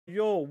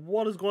Yo,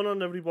 what is going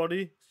on,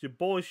 everybody? It's your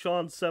boy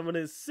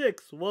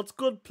Sean786. What's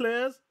good,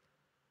 players?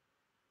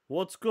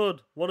 What's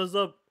good? What is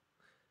up?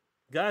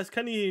 Guys,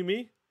 can you hear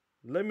me?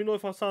 Let me know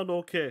if I sound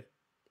okay.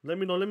 Let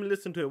me know. Let me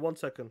listen to it. 1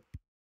 second.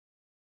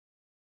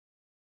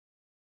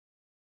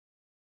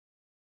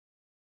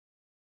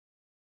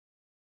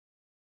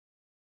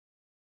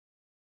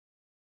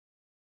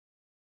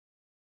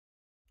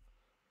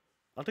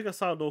 I think I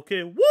sound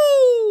okay.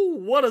 Woo!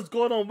 What is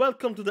going on?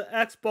 Welcome to the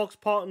Xbox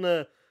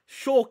Partner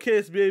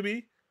Showcase,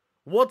 baby.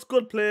 What's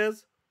good,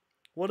 players?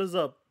 What is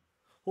up?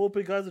 Hope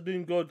you guys are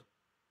doing good.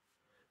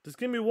 Just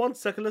give me 1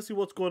 second. Let's see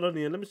what's going on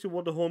here. Let me see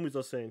what the homies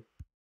are saying.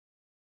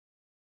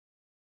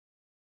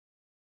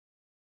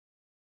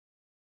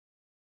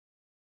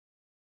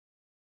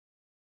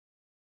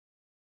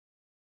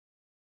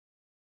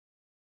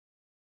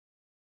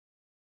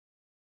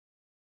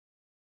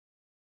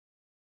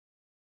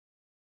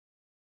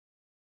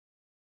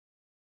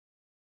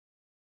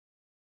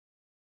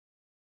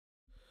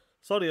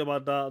 Sorry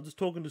about that. I'm just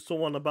talking to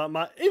someone about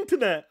my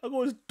internet. I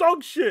go, it's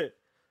dog shit.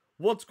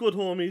 What's good,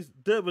 homies?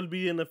 That will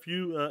be in a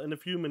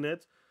few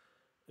minutes.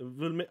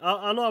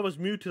 I know I was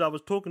muted. I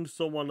was talking to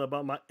someone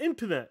about my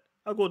internet.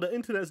 I go, the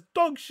internet's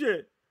dog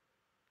shit.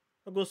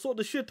 I go, sort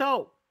the shit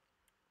out.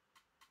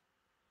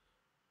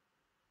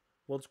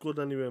 What's good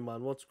anyway,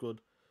 man? What's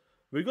good?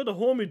 We got the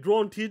homie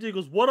Drone TJ.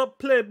 Goes, what up,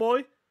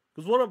 Playboy?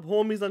 Goes, what up,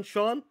 homies and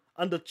Sean?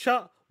 And the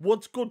chat,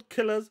 what's good,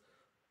 killers?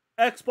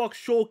 Xbox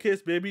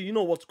Showcase, baby. You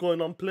know what's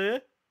going on,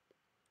 player.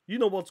 You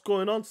know what's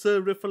going on, Sir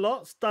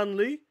Riffalot,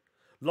 Stanley.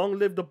 Long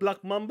live the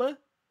Black Mamba.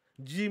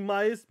 G.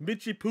 Myers,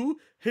 Mitchy Poo,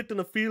 hitting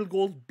the field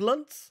goals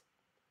blunts.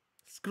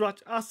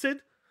 Scratch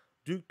Acid.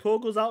 Duke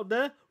Togo's out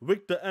there.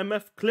 Victor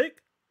MF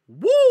Click.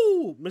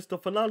 Woo!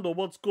 Mr. Fernando,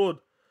 what's good?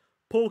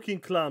 Poking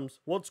Clams,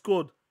 what's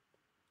good?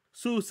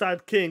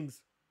 Suicide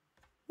Kings.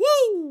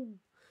 Woo!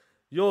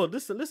 Yo,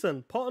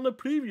 listen. Partner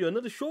preview,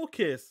 another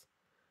showcase.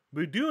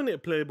 We're doing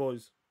it,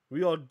 Playboys.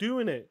 We are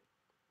doing it.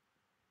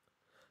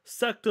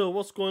 Sector,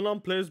 what's going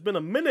on, players? It's been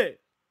a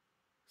minute.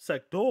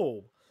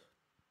 Sector.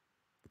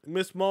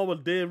 Miss Marvel,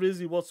 Dave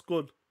Rizzy, what's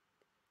good?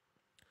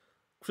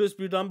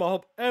 Crispy Dumbo, I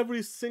hope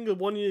every single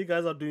one of you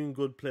guys are doing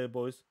good,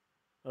 Playboys.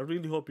 I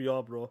really hope you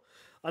are, bro.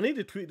 I need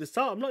to tweet this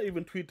out. I'm not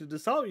even tweeted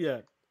this out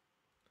yet.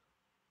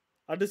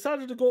 I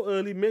decided to go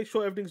early, make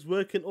sure everything's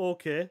working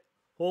okay.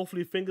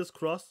 Hopefully, fingers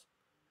crossed,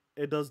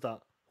 it does that.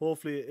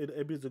 Hopefully,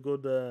 it be a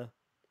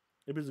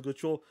good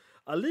show.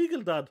 A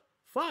legal dad,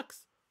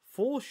 facts.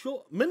 4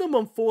 shows,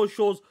 minimum 4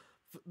 shows.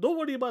 Don't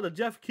worry about the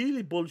Jeff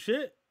Keighley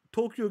bullshit.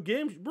 Tokyo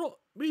Games, bro,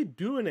 we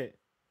doing it.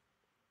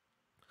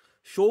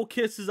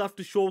 Showcases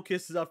after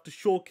showcases after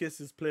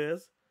showcases,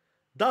 players.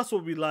 That's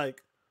what we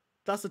like.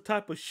 That's the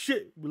type of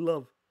shit we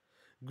love.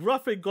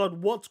 Graphic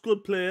God, what's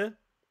good, player?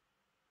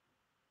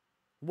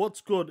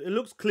 What's good? It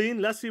looks clean.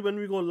 Let's see when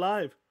we go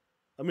live.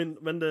 I mean,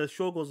 when the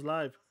show goes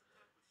live.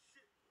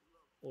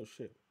 Oh,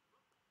 shit.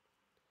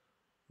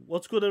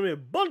 What's good anyway?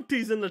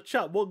 Bunty's in the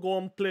chat. What go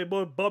on,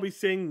 Playboy? Bobby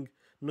Singh.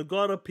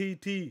 Nagara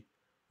PT.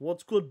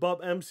 What's good,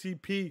 Bob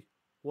MCP?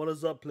 What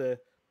is up, player?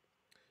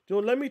 Yo,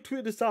 let me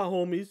tweet this out,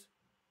 homies.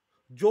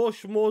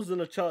 Josh Moore's in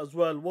the chat as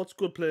well. What's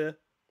good, player?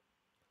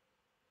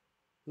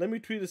 Let me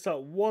tweet this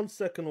out. 1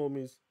 second,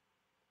 homies.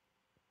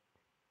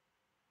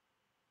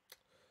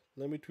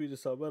 Let me tweet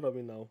this out. Where are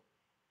we now?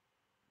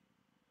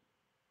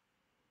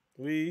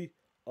 We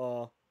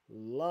are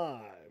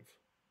live.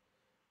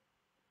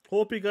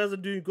 Hope you guys are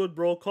doing good,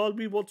 bro. Call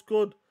me, what's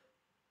good?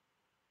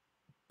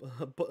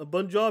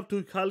 Punjab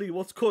to Kali,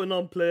 what's going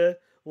on, player?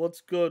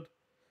 What's good?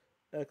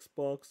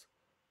 Xbox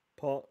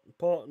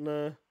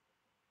partner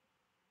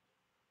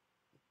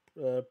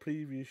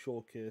preview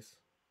showcase.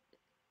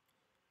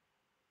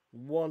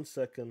 1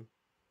 second.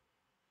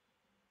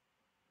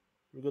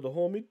 We got a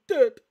homie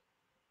Dirt.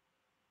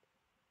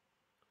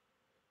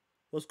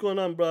 What's going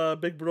on, bro?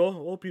 Big bro?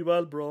 Hope you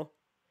well, bro.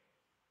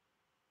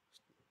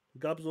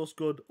 Gabs, what's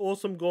good?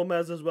 Awesome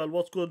Gomez as well.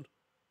 What's good?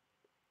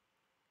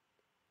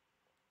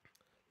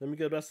 Let me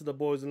get the rest of the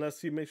boys and let's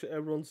see. Make sure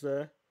everyone's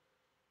there.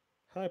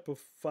 Hyper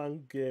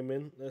Fan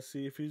Gaming. Let's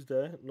see if he's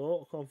there.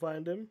 No, I can't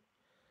find him.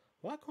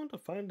 Why can't I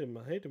find him?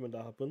 I hate him when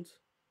that happens.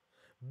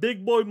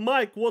 Big boy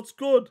Mike, what's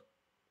good?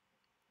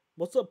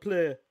 What's up,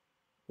 player?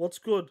 What's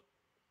good?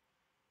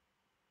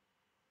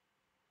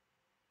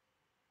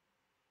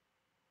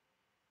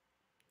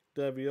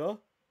 There we are.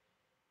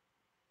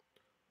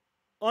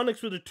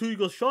 Onyx with the 2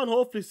 goes. Sean,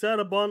 hopefully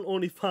Sarah Bond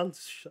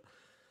OnlyFans.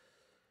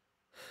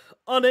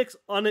 Onyx.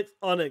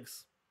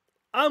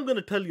 I'm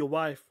gonna tell your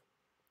wife.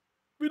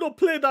 We don't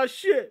play that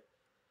shit.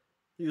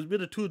 He was with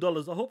the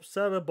 $2. I hope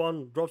Sarah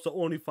Bond drops her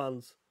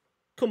OnlyFans.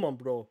 Come on,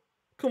 bro.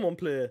 Come on,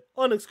 player.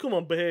 Onyx, come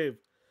on, behave.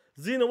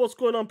 Zena, what's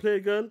going on, player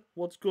girl?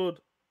 What's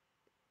good?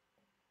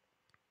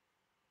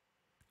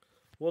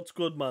 What's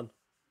good, man?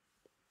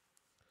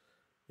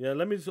 Yeah,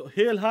 let me...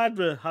 Hail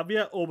Hydra,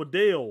 Javier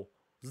Obadeo,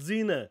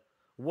 Zena.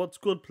 What's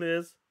good,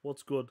 players?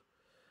 What's good?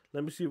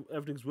 Let me see if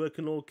everything's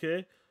working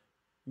okay.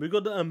 We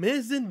got the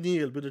amazing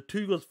Neil with the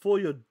 2 goals for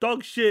your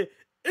dog shit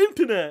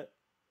internet.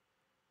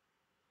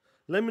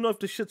 Let me know if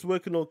the shit's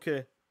working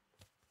okay.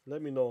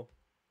 Let me know.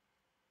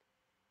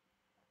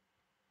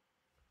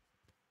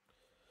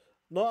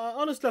 No,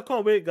 honestly, I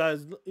can't wait,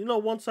 guys. You know,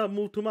 once I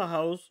move to my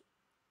house,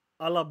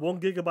 I'll have 1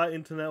 GB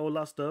internet, all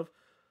that stuff.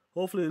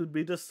 Hopefully, it'll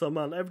be this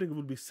summer and everything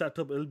will be set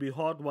up. It'll be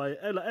hardwired.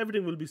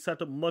 Everything will be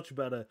set up much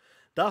better.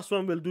 That's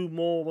when we'll do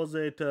more,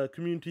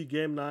 community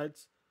game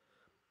nights.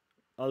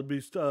 I'll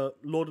be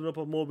loading up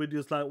on more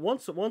videos. Like,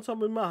 once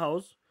I'm in my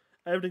house,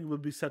 everything will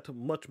be set up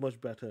much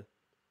better.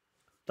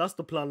 That's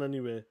the plan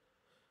anyway.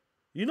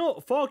 You know,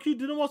 Farky,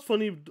 do you know what's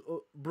funny,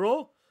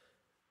 bro?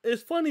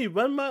 It's funny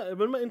when my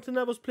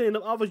internet was playing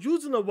up, I was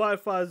using the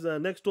Wi-Fi's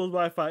next door's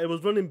Wi-Fi. It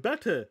was running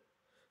better.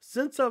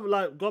 Since I've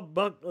like got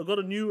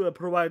a new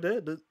provider,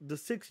 the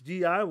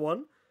 6GI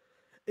one.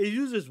 It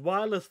uses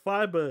wireless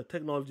fiber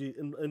technology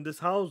in this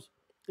house.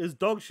 It's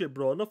dog shit,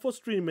 bro. Not for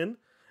streaming.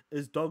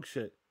 It's dog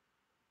shit.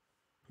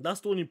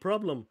 That's the only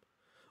problem.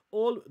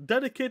 All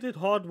dedicated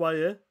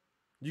hardwire,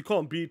 you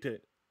can't beat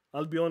it.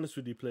 I'll be honest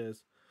with you,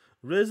 players.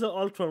 Razer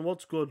Ultron,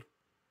 what's good?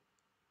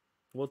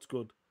 What's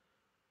good?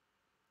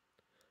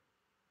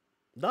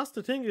 That's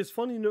the thing. It's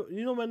funny,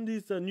 you know when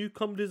these new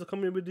companies are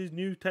coming with these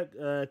new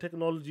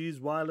technologies,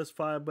 wireless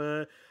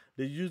fiber,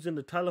 they're using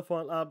the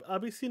telephone.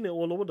 I've been seeing it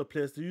all over the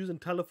place. They're using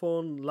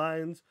telephone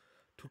lines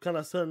to kind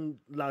of send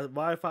like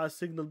Wi-Fi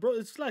signal, bro.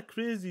 It's like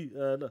crazy.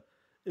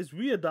 It's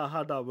weird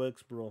how that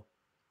works, bro.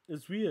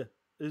 It's weird.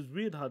 It's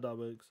weird how that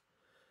works.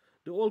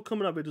 They're all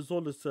coming up with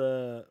all this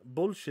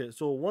bullshit.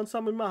 So once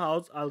I'm in my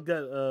house, I'll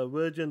get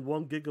Virgin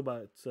 1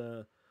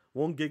 GB,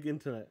 1 gig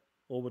internet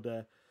over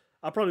there.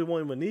 I probably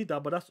won't even need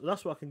that, but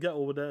that's what I can get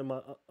over there in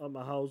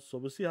my house. So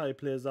we'll see how it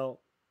plays out.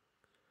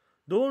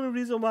 The only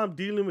reason why I'm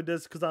dealing with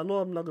this because I know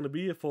I'm not gonna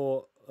be here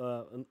for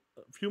a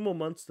few more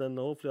months. Then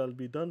hopefully I'll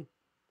be done.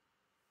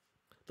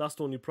 That's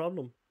the only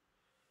problem.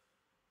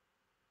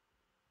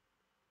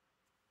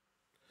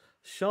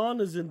 Sean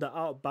is in the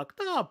Outback.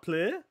 Nah,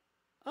 play.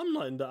 I'm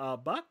not in the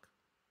Outback.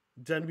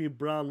 Jeremy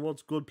Brown,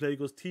 what's good, play? He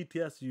goes,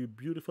 TTS, you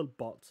beautiful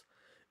bots.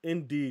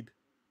 Indeed.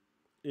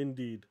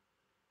 Indeed.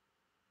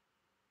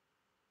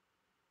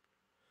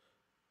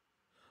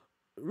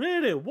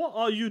 Really, what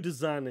are you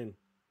designing?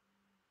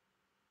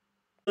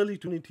 Early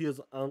 20 tiers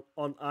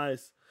on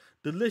ice.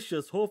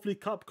 Delicious. Hopefully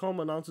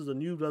Capcom announces a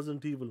new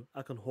Resident Evil.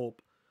 I can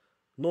hope.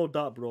 No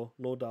doubt, bro.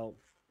 No doubt.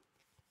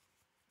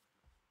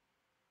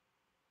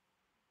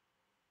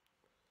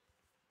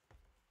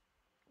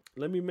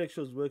 Let me make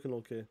sure it's working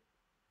okay.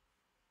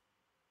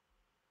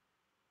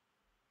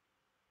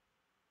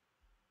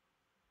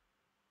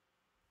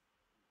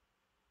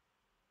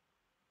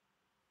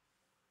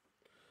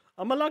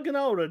 Am I lagging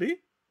out already?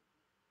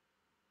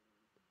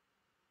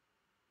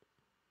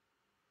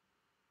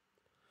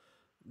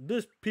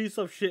 This piece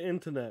of shit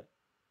internet.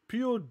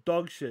 Pure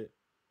dog shit.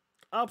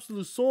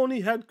 Absolute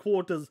Sony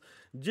headquarters.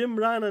 Jim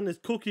Ryan and his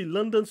cookie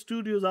London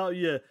studios out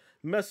here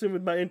messing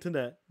with my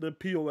internet. The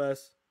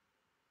POS.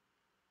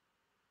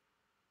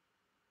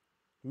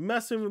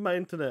 Messing with my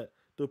internet.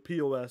 The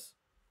POS.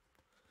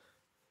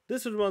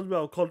 This reminds me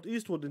of called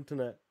Eastwood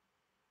internet.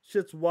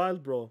 Shit's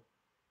wild, bro.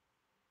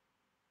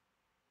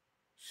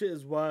 Shit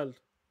is wild.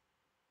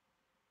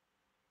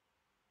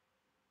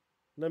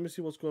 Let me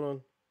see what's going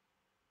on.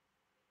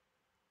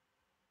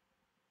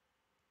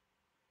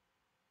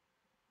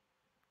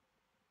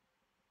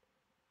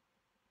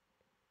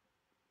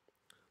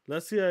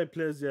 Let's see how it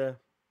plays, yeah.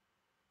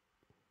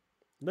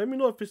 Let me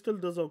know if it still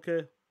does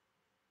okay.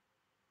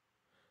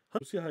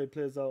 Let's see how it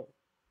plays out.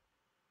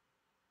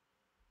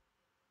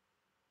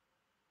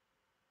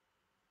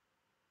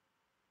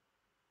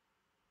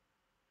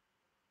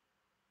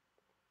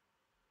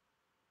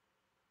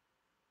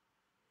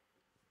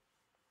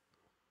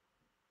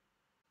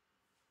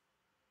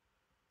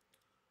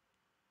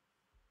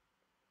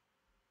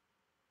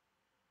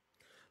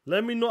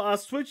 Let me know. I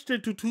switched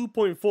it to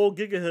 2.4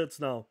 gigahertz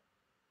now.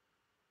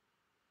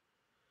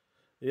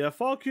 Yeah,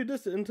 fuck you.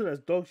 This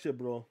internet's dog shit,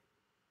 bro.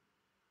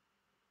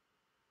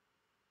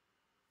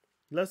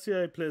 Let's see how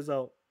it plays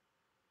out.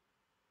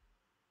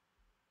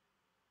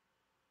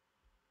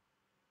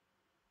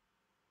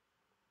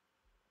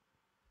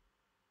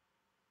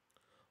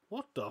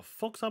 What the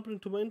fuck's happening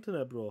to my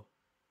internet, bro?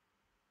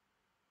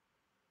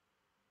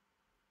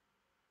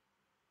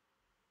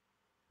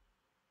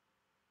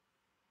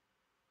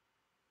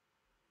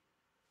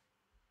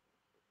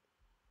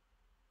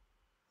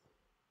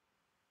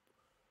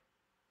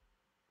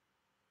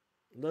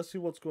 Let's see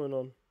what's going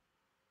on.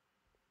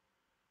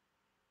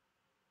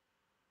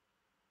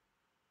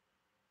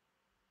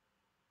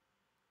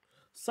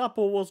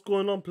 Sapo, what's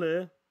going on,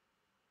 player?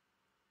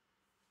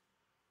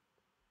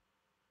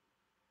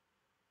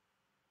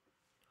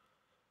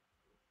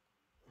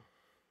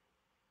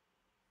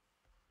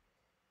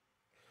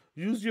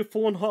 Use your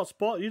phone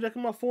hotspot. You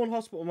reckon my phone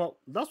hotspot?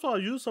 That's what I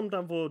use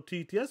sometimes for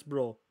TTS,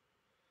 bro.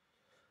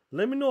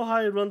 Let me know how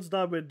it runs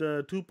now with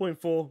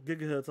 2.4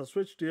 gigahertz. I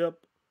switched it up.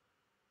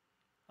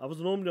 I was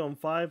normally on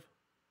 5.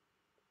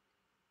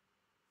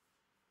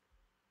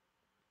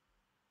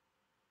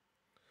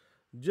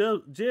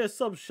 JS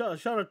sub,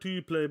 shout out to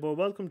you, player, bro.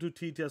 Welcome to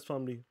TTS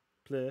family,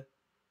 player.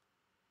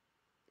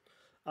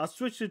 I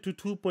switched it to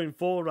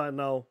 2.4 right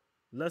now.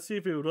 Let's see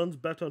if it runs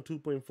better on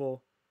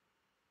 2.4.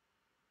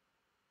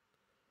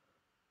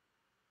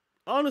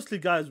 Honestly,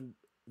 guys,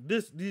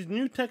 these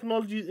new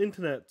technologies,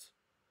 internet.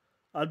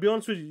 I'll be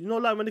honest with you. You know,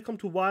 like when it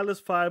comes to wireless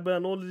fiber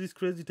and all of these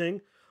crazy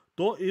things,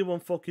 don't even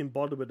fucking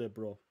bother with it,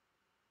 bro.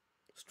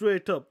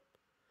 Straight up.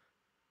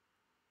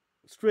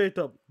 Straight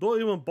up. Don't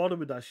even bother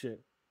with that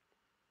shit.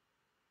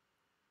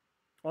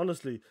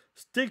 Honestly,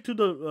 stick to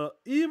the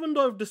even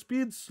though if the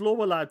speed's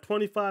slower, like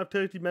 25,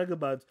 30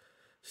 megabytes,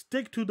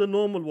 stick to the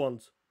normal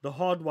ones, the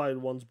hardwired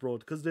ones, bro,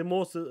 because they're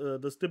more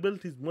the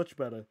stability is much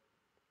better.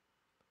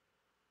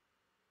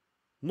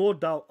 No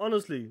doubt.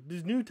 Honestly,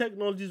 these new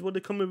technologies, what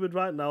they're coming with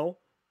right now,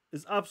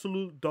 is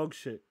absolute dog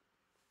shit.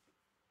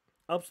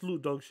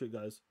 Absolute dog shit,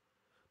 guys.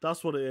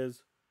 That's what it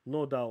is.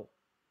 No doubt.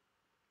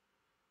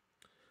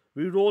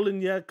 We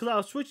rolling, yeah, because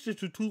I switched it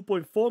to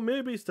 2.4.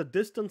 Maybe it's the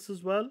distance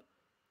as well.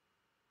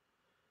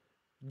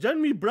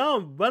 Jeremy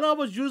Brown, when I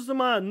was using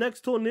my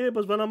next door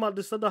neighbors when I'm at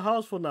this other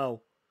house for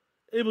now,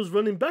 it was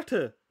running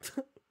better.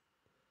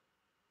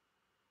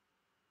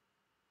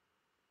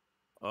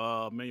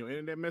 Man, your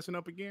internet messing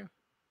up again?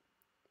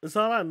 It's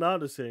alright now,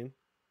 they're saying.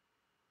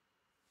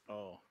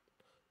 Oh.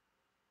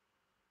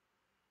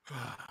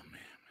 Ah,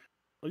 man.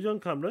 Are you on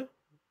camera?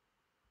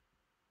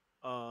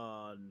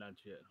 Not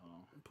yet,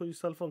 huh? Put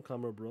yourself on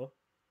camera, bro.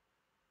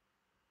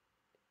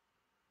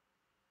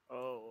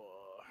 Oh.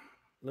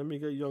 Let me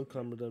get you on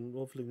camera then.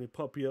 Hopefully, we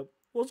pop you up.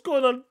 What's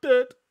going on,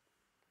 Dad?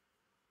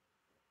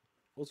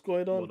 What's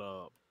going on? What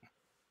up?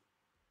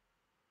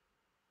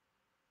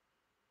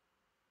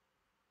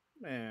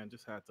 Man,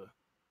 just had to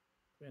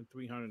spend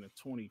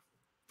 $320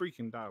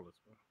 freaking dollars,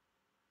 bro.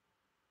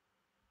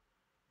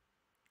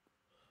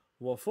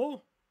 What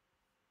for?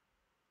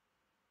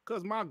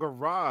 Cause my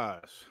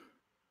garage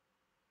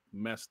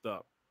messed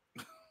up.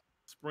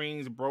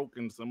 Springs broke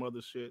and some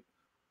other shit.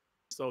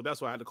 So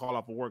that's why I had to call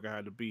off of work. I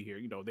had to be here.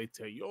 You know, they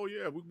tell you, oh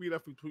yeah, we'll be there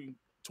between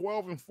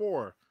 12 and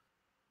 4.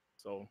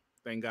 So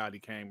thank God he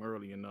came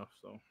early enough.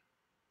 So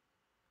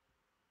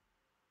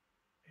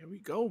here we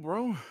go,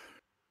 bro.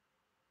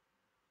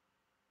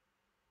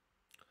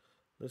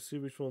 Let's see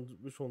which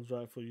one's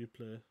right for you,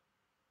 player.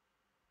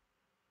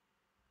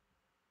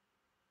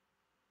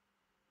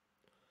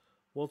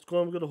 What's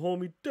going on? I'm gonna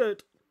homie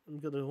dirt. I'm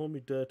gonna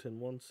homie dirt in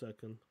 1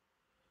 second.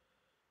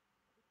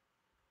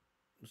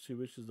 Let's see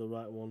which is the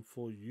right one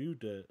for you,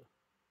 dirt.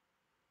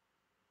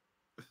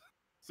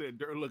 Said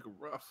dirt looking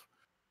rough.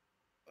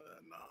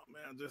 No,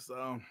 man, just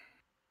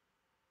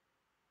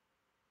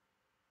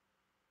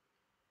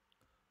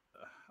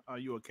are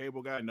you a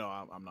cable guy? No,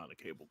 I'm not a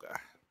cable guy.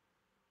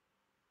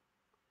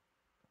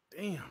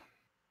 Damn.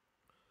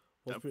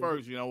 At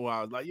first, you know,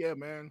 I was like, yeah,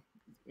 man.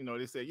 You know,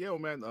 they said, yo,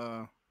 man,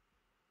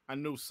 I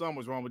knew something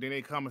was wrong, but then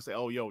they come and say,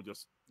 oh, yo,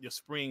 just your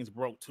springs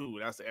broke too.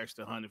 That's an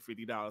extra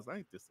 $150.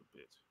 Ain't this a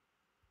bitch?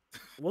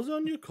 Was it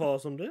on your car or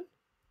something?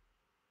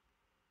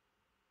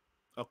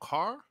 A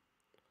car?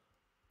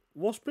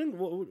 What spring?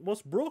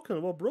 What's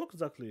broken? What broke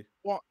exactly?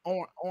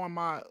 On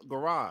my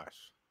garage.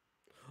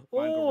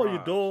 Oh,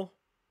 your door.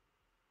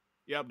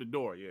 Yep, the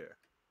door, yeah.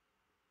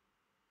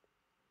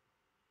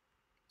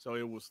 So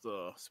it was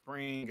the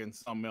spring and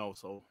something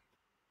else. So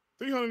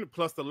 $300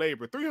 plus the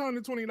labor,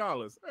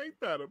 $320. Ain't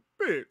that a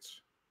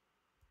bitch?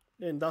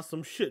 And that's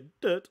some shit,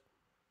 dirt.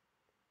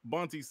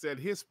 Bunty said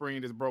his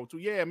spring is broke too.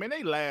 Yeah, man,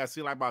 they last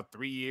like about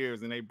 3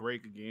 years and they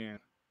break again.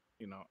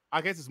 You know, I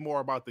guess it's more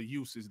about the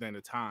usage than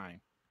the time.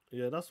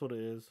 Yeah, that's what it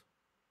is.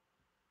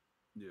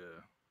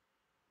 Yeah.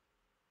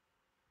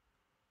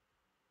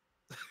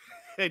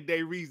 And they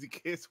Reezy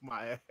kiss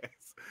my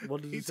ass.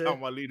 What did he say? Talking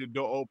about leave the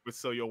door open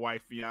so your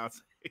wife,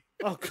 fiance.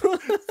 Oh, cool.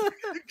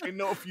 Can't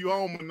know if you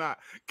home or not.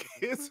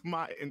 Kiss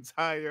my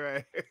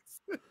entire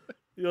ass.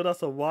 Yo,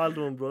 that's a wild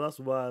one, bro. That's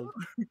wild.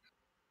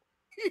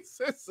 He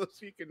said so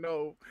she can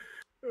know.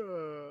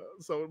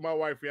 So my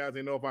wife,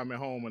 fiance, know if I'm at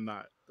home or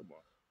not. Come on.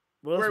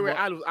 Well, Wait,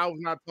 I was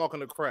not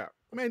talking to crap.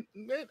 Man,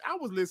 I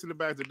was listening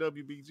back to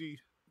WBG,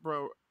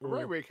 bro.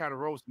 Ray kind of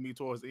roasted me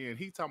towards the end.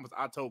 He told me,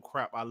 I told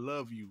crap, I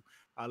love you.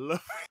 I love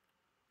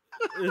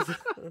you.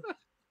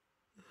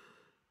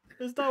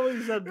 Is that what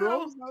he said,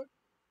 bro?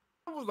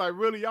 I was like,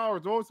 really? Y'all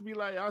was supposed to be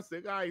like, I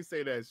said, I ain't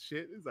say that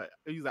shit.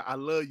 He's like, I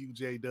love you,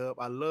 J Dub.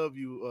 I love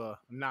you.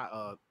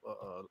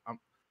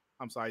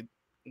 I'm sorry,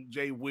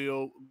 J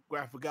Will.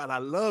 I forgot. I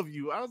love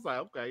you. I was like,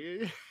 okay,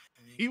 yeah.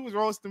 He was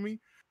roasting me.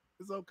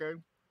 It's okay.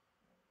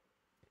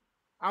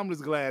 I'm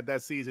just glad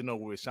that season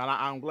over with, Sean.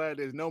 I'm glad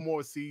there's no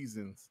more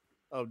seasons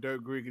of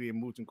Dirt Griggity and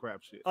Mooch and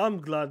Crap shit. I'm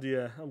glad,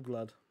 yeah. I'm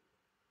glad.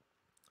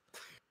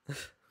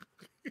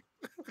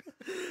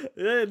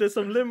 Yeah, there's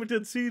some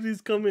limited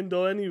series coming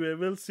though. Anyway,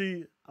 we'll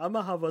see. I'm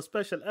gonna have a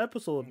special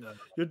episode.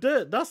 You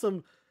did. That's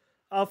some.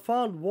 I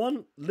found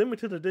one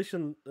limited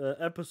edition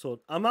episode.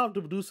 I'm gonna have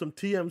to do some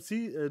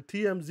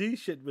TMZ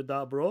shit with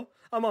that, bro.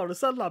 I'm gonna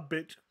sell that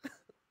bitch.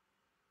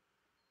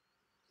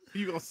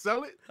 You gonna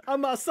sell it?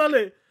 I'm gonna sell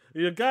it.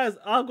 You guys,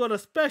 I've got a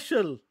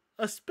special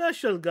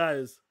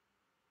guys.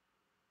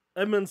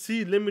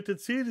 MNC limited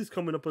series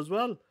coming up as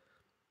well.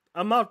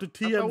 I'm out to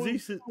I thought we TMZ.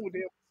 was done with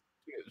that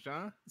shit,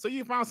 Sean. So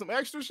you found some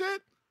extra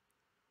shit?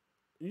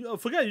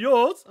 Forget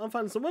yours. I'm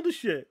finding some other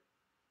shit.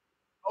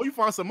 Oh, you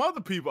found some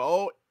other people.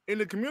 Oh, in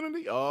the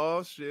community?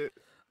 Oh shit.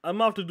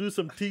 I'm out to do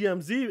some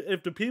TMZ.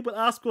 If the people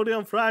ask for it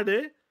on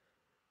Friday,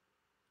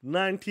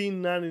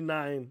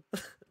 $19.99.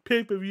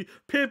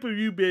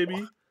 Pay-per-view,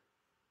 baby.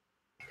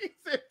 He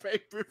said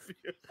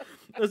pay-per-view.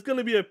 It's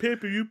gonna be a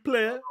pay-per-view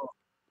player.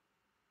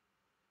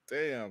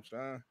 Damn,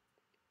 Sean.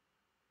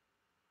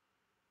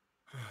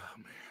 Oh,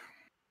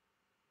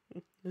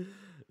 man.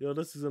 Yo,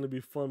 this is gonna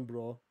be fun,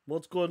 bro.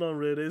 What's going on,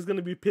 Raider? It's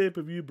gonna be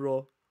pay-per-view,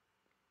 bro.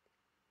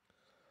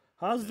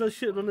 How's the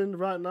shit running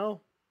right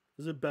now?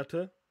 Is it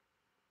better?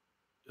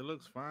 It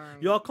looks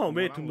fine. Yo, I can't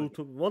wait to move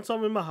to. Once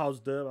I'm in my house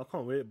there, I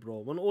can't wait, bro.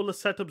 When all the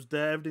setups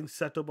there, everything's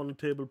set up on the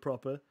table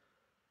proper. It's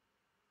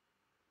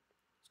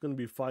gonna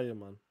be fire,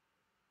 man.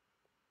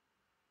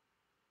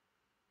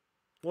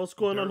 What's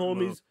going on,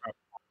 homies?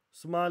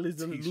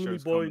 Smileys and Looney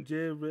Boy,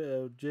 Jay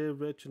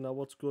Rich, and now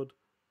what's good?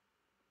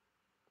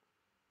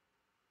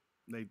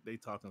 They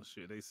talking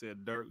shit. They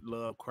said dirt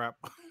love crap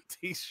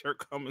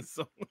t-shirt coming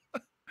soon.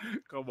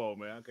 Come on,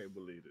 man. I can't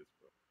believe this,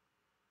 bro.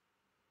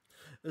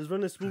 It's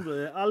running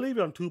smooth. I'll leave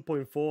it on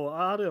 2.4.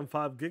 I had it on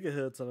 5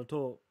 gigahertz and I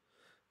thought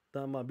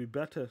that might be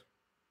better.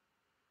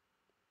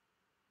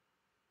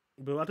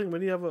 But I think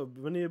when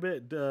you're a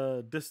bit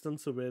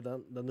distance away,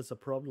 then it's a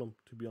problem,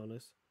 to be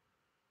honest.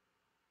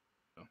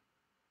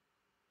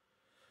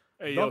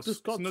 Hey, Dr.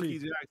 yo, Snooki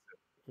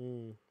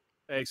Jackson.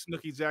 Hey,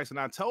 Snooki Jackson,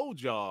 I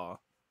told y'all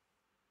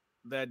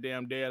that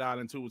damn Dead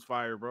Island 2 was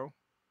fire, bro.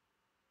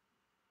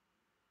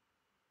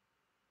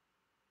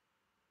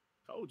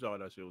 Told y'all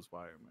that shit was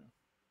fire, man.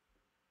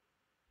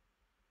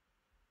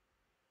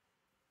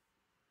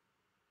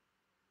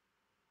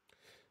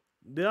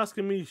 They're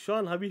asking me,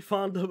 Sean, have you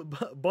found a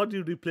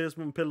body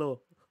replacement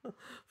pillow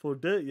for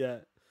dirt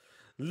yet?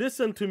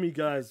 Listen to me,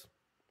 guys.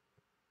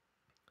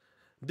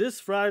 This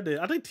Friday,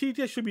 I think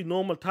TTS should be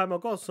normal time. I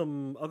got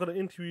an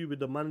interview with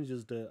the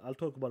managers there. I'll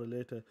talk about it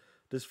later.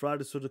 This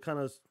Friday, so they kind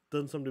of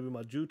done something with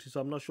my duty.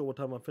 So I'm not sure what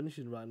time I'm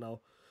finishing right now.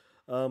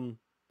 Let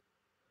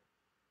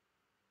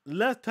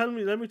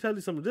me tell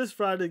you something. This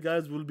Friday,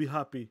 guys, will be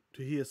happy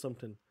to hear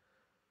something.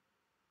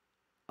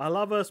 I'll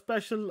have a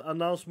special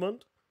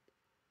announcement.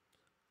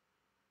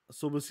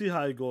 So we'll see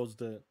how it goes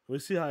there. We'll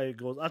see how it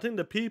goes. I think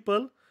the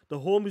people, the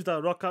homies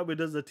that rock out with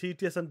us, the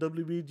TTS and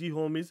WBG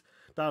homies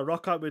that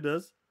rock out with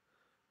us,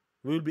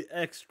 we'll be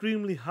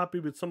extremely happy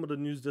with some of the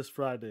news this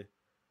Friday.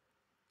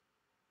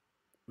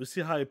 We'll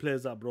see how it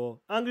plays out, bro.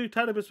 Angry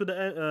Tadabis with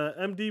the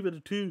MD with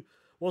the 2.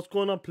 What's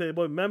going on,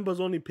 Playboy? Members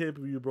only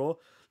pay-per-view, bro.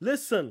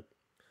 Listen,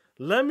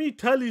 let me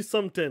tell you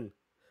something.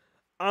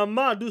 I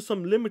might do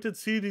some limited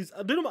series.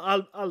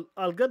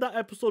 I'll get that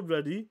episode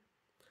ready.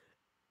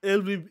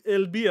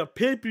 It'll be a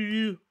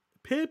pay-per-view.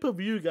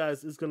 Pay-per-view,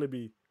 guys, it's gonna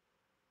be.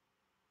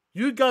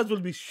 You guys will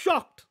be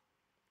shocked.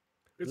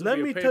 Let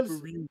me tell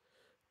you.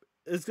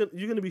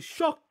 You're gonna be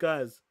shocked,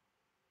 guys.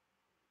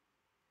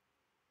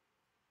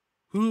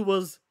 Who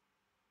was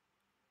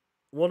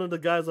one of the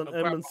guys on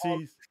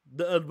MNC's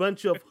The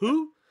Adventure of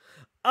who?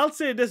 I'll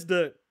say this,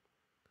 the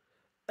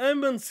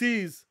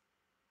MNC's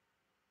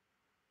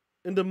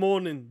in the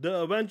morning,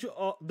 the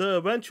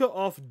adventure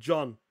of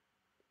John.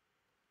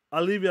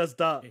 I'll leave you as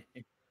that.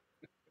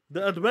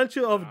 The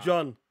Adventure of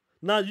John.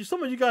 Now,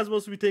 some of you guys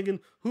must be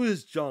thinking, who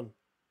is John?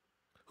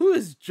 Who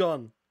is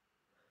John?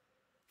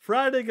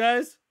 Friday,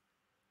 guys.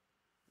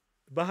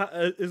 But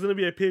it's gonna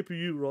be a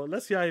pay-per-view, bro.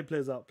 Let's see how he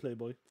plays out,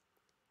 Playboy.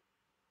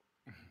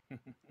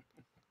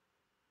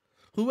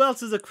 Who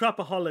else is a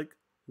crapaholic?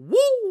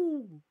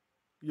 Woo!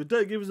 Your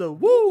dad gives a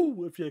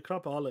woo if you're a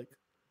crapaholic.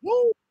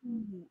 Woo!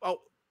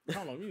 Oh,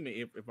 hold on. You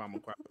mean if I'm a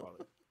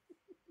crapaholic?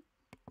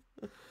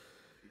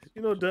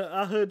 You know,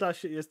 I heard that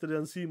shit yesterday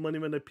on C Money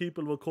when the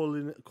people were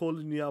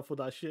calling you out for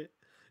that shit,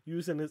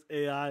 using his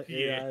AI.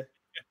 Yeah.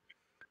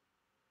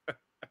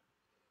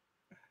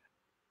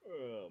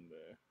 Oh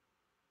man.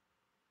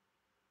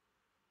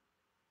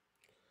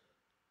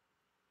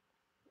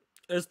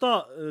 It's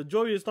not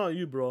Joey. It's not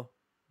you, bro.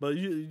 But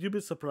you'll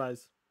be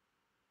surprised.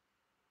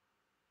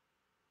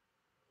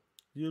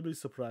 You'll be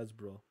surprised,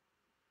 bro.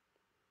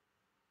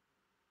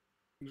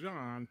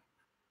 John.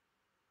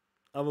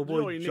 Our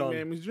boy Joey, John.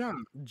 nickname is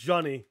John.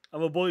 Johnny.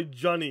 Our boy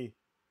Johnny.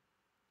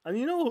 And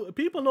you know,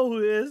 people know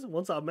who he is.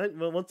 Once I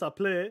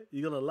play it,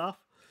 you're gonna laugh.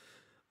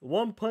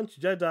 One Punch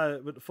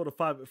Jedi for the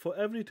 5. For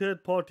every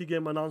third-party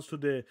game announced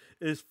today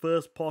is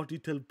first party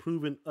till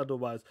proven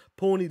otherwise.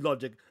 Pony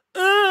logic.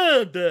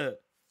 There.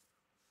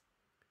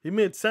 He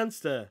made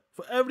sense there.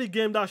 For every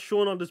game that's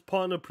shown on this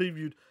partner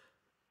previewed,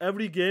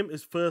 every game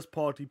is first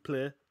party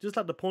play. Just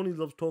like the Pony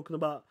loves talking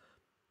about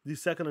these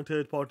second and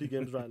third party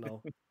games right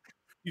now.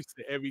 You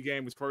said every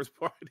game is first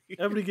party.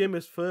 Every game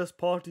is first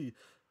party,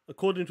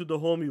 according to the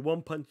homie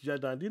One Punch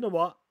Jedi. And you know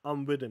what?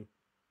 I'm with him.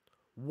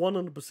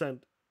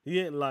 100%. He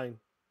ain't lying.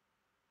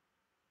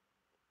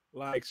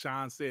 Like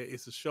Sean said,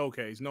 it's a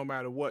showcase. No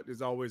matter what,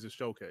 there's always a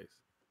showcase.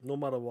 No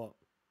matter what.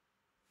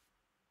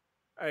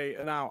 Hey,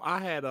 now I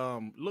had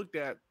looked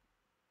at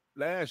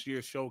last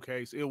year's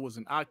showcase, it was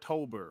in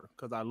October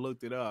because I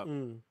looked it up.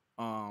 Um,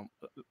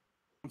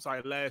 I'm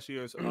sorry, last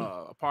year's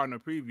partner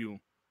preview.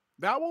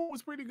 That one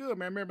was pretty good,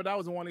 man. Remember that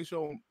was the one they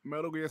showed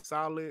Metal Gear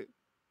Solid,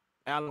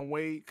 Alan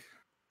Wake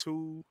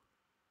 2.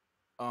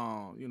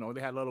 You know,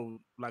 they had a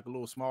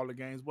little smaller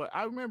games, but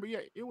I remember, yeah,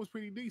 it was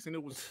pretty decent.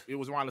 It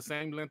was around the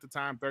same length of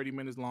time, 30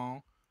 minutes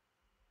long.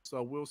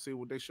 So we'll see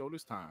what they show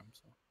this time.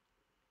 So.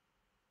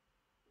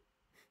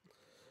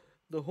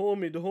 The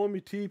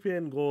homie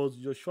T-Pain goes,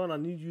 "Yo, Sean, I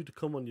need you to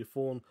come on your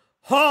phone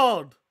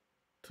hard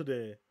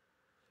today.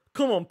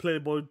 Come on,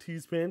 Playboy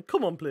T-Pain.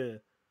 Come on,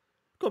 play.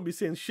 Can't be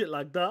saying shit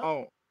like that."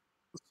 Oh,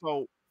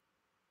 so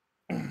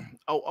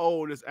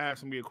just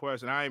asking me a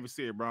question. I didn't even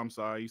see it, bro. I'm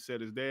sorry. You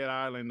said, is Dead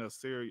Island a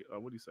serious?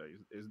 What do you say?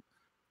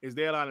 Is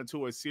Dead Island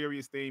 2 a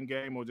serious theme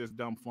game or just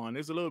dumb fun?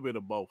 It's a little bit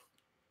of both.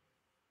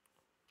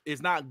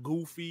 It's not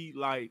goofy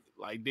like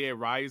Dead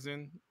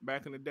Rising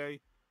back in the day.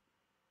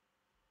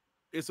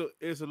 It's a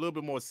little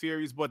bit more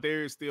serious, but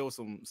there is still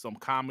some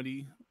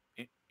comedy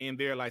in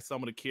there. Like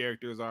some of the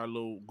characters are a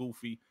little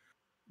goofy,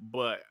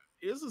 but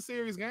it's a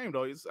serious game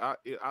though.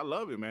 I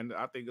love it, man.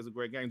 I think it's a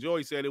great game.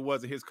 Joey said it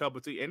wasn't his cup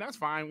of tea, and that's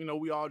fine. You know,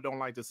 we all don't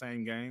like the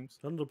same games.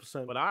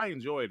 100%. But I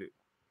enjoyed it.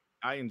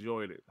 I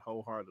enjoyed it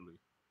wholeheartedly.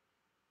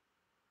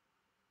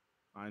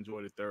 I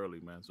enjoyed it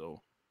thoroughly, man.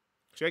 So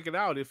check it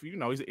out if you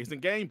know it's in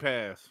Game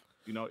Pass.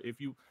 You know, if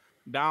you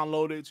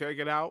download it, check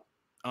it out.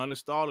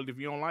 Uninstall it if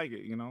you don't like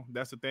it. You know,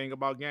 that's the thing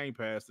about Game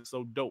Pass. It's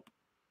so dope.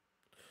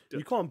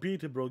 You can't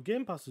beat it, bro.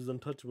 Game Pass is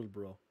untouchable,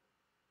 bro.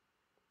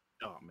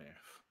 Oh man,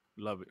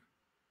 love it.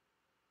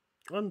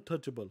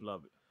 Untouchable.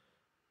 Love it.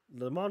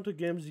 The amount of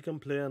games you can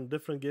play on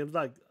different games,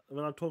 like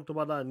when I talked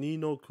about that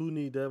Nino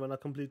Kuni there when I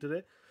completed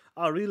it,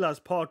 I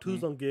realized Part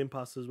 2's on Game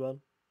Pass as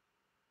well.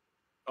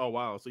 Oh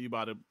wow! So you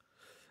about to?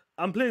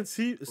 I'm playing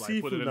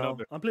Sifu now.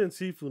 I'm playing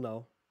Sifu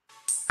now.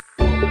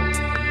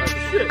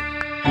 Shit.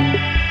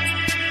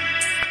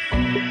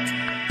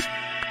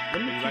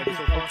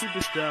 I'll keep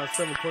this down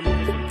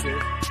 720 just in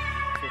case.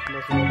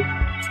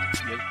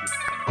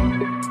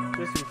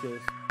 Just in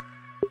case.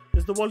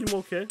 Is the volume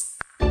okay?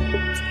 I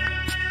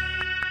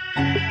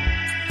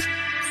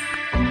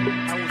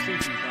will see you,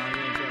 John. You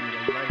don't tell me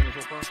that. You liking it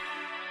so far?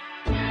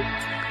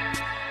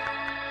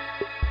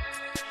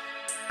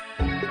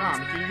 Tom,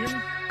 can you hear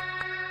me?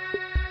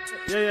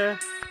 Yeah.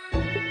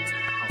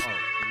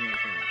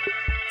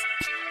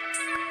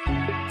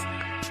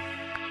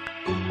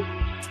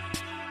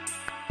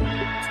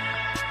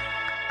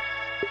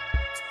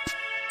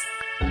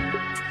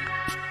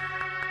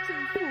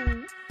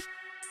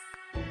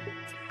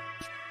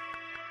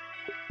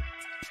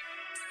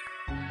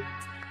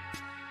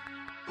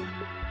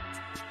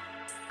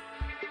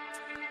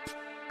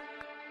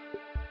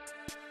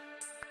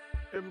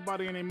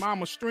 Everybody and their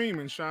mama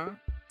streaming, Sean.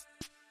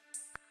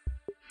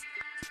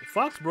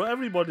 Facts, bro.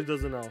 Everybody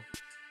does it now.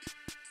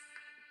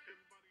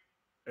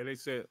 And they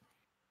said,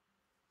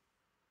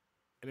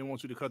 and they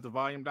want you to cut the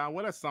volume down.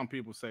 Well, that's some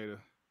people say that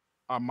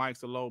our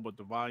mics are low, but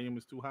the volume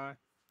is too high.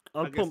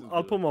 I'll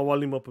put my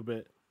volume up a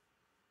bit.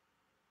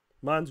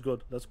 Mine's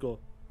good. Let's go.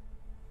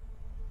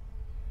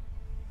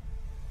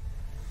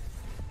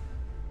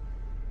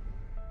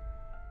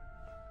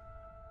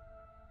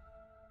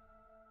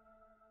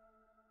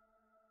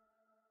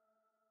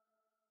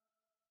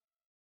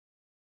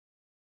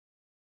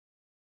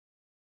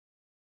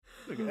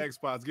 Look at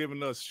Xbox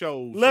giving us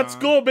shows. Let's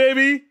go,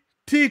 baby.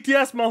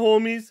 TTS, my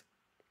homies.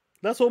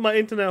 That's what my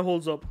internet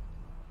holds up.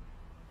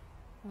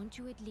 Won't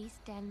you at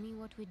least tell me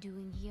what we're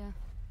doing here?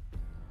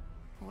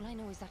 All I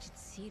know is that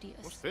it's serious.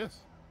 What's this?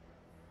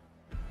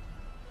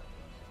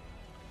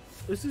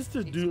 Is this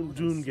the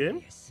Dune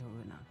game?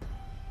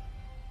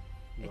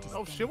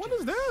 Oh shit, what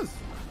is this?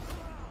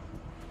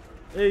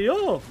 Hey,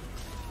 yo.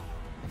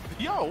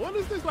 Yo, what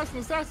is this? Like some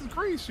Assassin's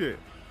Creed shit.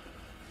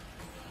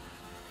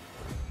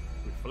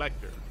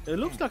 Reflector. It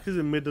looks like it's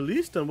in Middle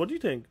Eastern. What do you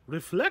think?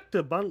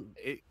 Reflector band.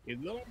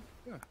 It looks,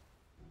 yeah.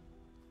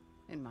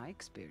 In my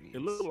experience,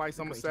 it looked like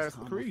some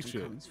Assassin's Creed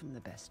shit. From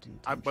the best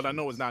but I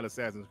know it's not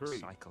Assassin's Creed. The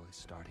cycle is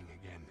starting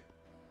again.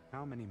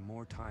 How many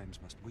more times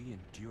must we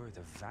endure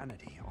the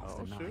vanity of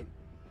the nine?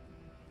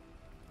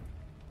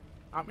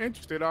 I'm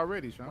interested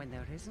already, Sean. When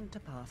there isn't a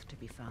path to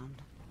be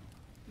found,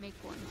 make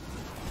one.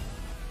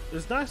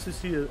 It's nice to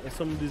see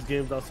some of these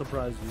games that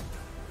surprise you.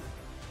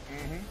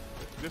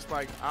 Just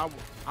like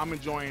I'm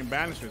enjoying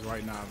Banishers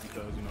right now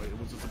because you know it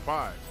was a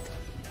surprise.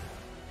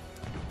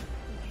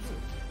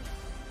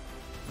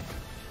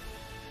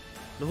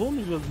 The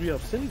homies goes, we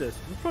have seen this.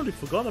 We probably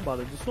forgot about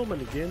it. There's so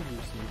many games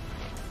we've seen.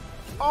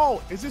 Oh,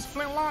 is this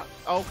Flintlock?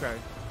 Okay.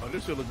 Oh,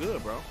 this should look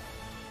good, bro.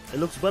 It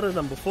looks better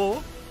than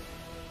before.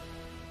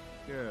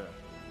 Yeah.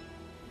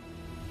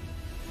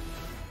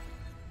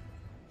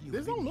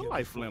 This don't look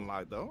like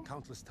Flintlock though.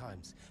 Countless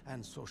times,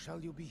 and so shall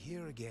you be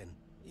here again.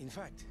 In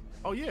fact.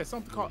 Oh yeah,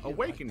 something called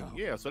Awakening. Right,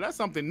 yeah, so that's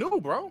something new,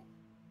 bro.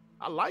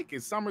 I like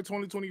it. Summer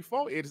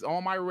 2024. It's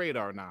on my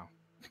radar now.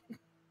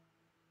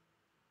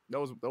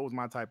 Those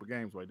my type of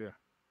games right there.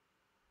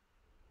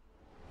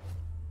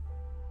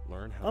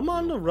 Learn how I'm to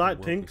on the wield right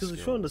unworldly thing because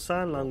it's showing the skills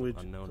sign in World language.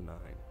 Unknown 9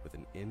 with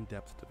an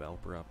in-depth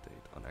developer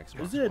update on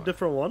Xbox Is it a One.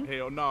 different one?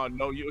 Hell no,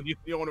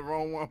 you're on the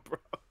wrong one, bro.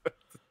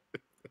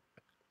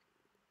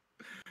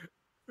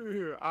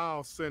 Here,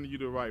 I'll send you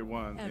the right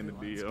one in the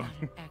Everyone's deal.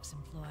 got an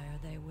ex-employer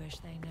they wish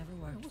they never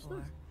worked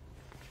for.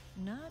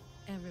 Not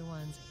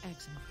everyone's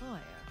ex-employer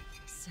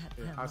set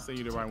them I'll up send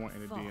you to the right take one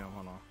in the fall. DM.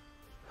 Hold on.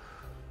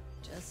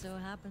 Just so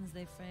happens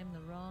they framed the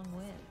wrong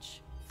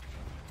witch.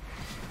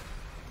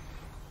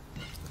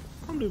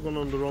 I'm doing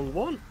on the wrong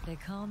one. They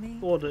call me.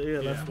 Oh, the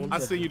ALS one. I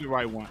send you the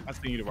right one. I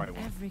send you the right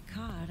one. Every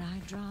card I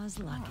draw is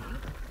lucky.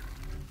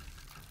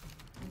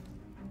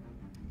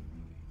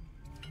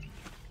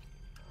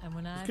 And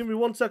when I Just give me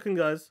 1 second,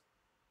 guys.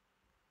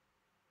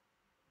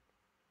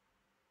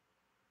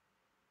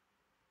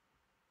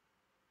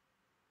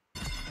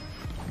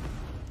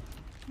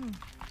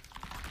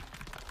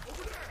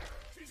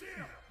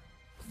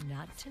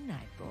 Not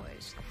tonight,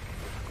 boys.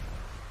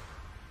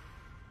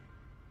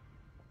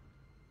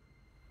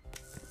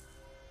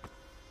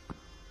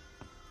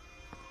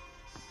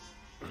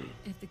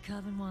 If the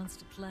Coven wants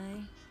to play,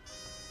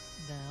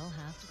 they'll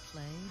have to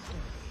play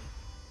dirty.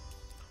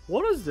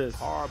 What is this?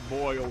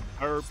 Hard-boiled Sleight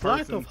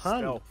third-person of hand.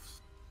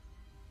 stealth.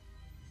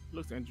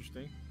 Looks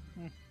interesting.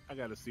 I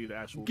gotta see the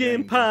actual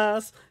Game though.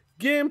 Pass.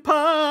 Game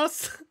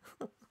Pass.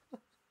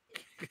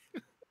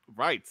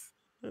 Right.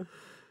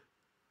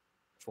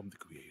 From the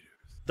creators.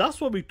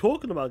 That's what we're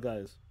talking about,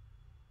 guys.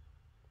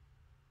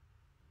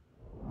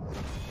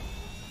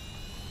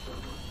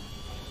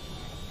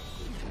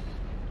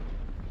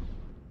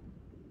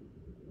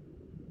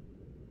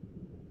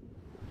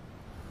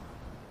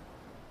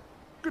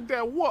 Look at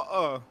that.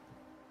 What?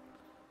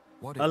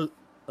 What if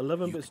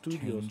 11-bit you could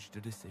studios. change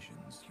the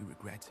decisions you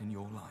regret in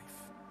your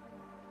life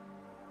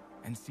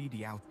and see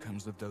the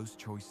outcomes of those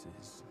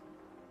choices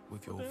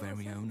with your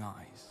very own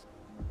eyes?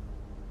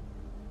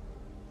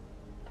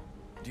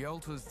 The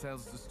Altars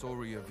tells the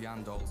story of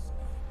Jan Dolsky,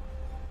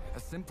 a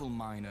simple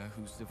miner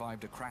who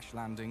survived a crash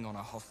landing on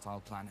a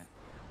hostile planet.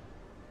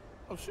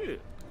 Oh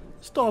shit.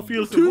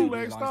 Starfield It's a 2.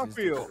 bootleg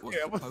Starfield. What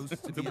Yeah, was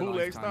supposed to the be a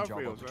bootleg lifetime job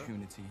Starfield, huh?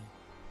 opportunity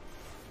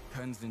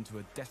turns into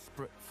a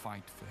desperate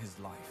fight for his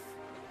life.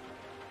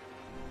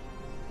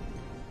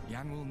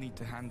 Jan will need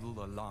to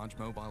handle a large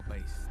mobile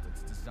base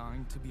that's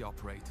designed to be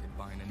operated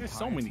by an There's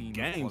entire so many team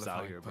games of out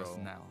qualified here, bro.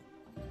 personnel.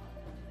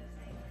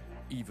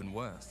 Even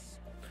worse,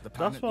 the That's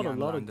planet what a Jan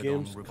lot of landed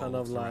games on kind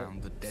of revolves like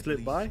around the slip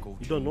deadly by. You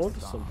don't scorching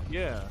notice star. them.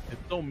 Yeah, there's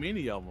so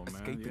many of them,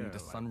 man. Escaping Yeah, the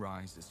like,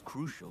 sunrise is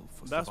crucial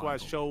for that's why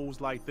survival. shows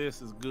like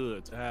this is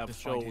good to have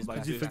Despite shows his like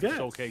best this to forget?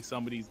 showcase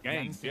some of these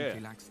Jan games. simply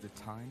Yeah, lacks the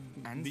time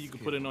and you can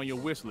put it on your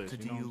wish skills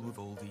list. to You know deal what I'm with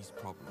all these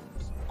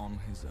problems on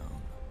his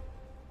own.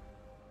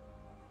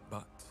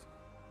 But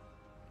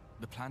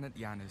the planet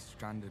Jan is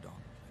stranded on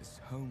is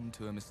home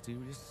to a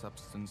mysterious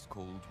substance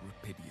called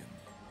rupidium.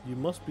 You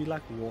must be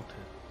like water.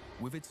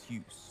 With its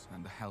use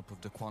and the help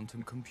of the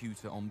quantum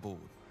computer on board,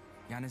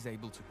 Jan is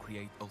able to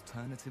create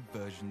alternative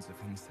versions of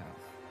himself.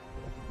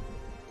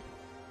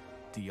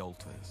 The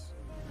Altars.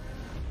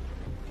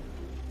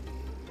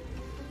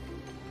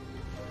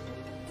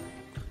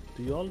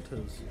 The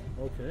altars.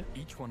 Okay.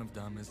 Each one of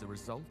them is a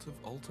result of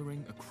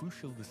altering a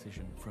crucial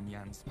decision from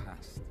Jan's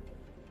past.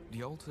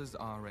 The Altars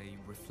are a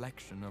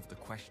reflection of the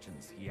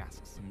questions he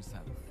asks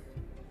himself.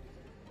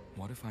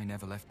 What if I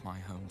never left my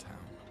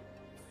hometown?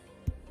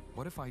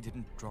 What if I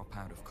didn't drop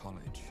out of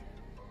college?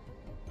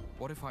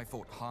 What if I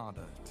fought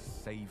harder to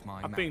save my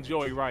I think marriage?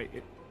 Joey right.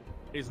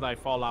 It's like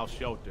Fallout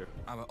Shelter,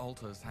 Our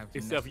Altars have the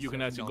except you can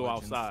necessary actually go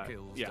knowledge and outside.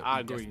 skills Yeah, that I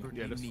we agree. desperately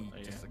Yeah, this, need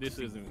to this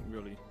succeed. isn't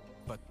really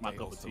But my they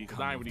cup of also tea, 'cause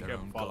come I ain't with really their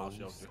care own for Fallout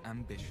goals, Shelter.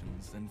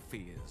 ambitions, and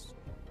fears,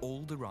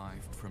 all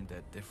derived from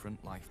their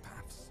different life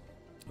paths.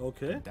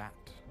 Okay. And that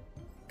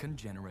can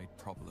generate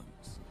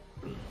problems.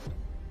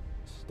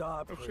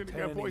 Stop Oh, shit, he got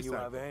pretending voice you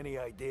acting. have any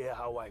idea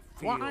how I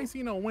feel. Why I ain't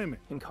seen no women?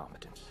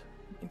 Incompetence,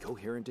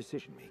 incoherent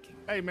decision making.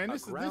 Hey man, A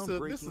this is a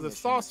groundbreaking mission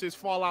sausage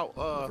Fallout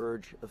on the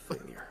verge of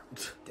failure.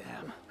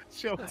 Damn.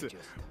 shelter. I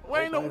just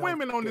Why ain't no hope I don't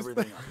women on this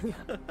everything thing?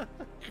 up again.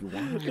 You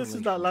want a This is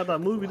not like that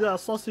relationship movie, to that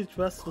last. sausage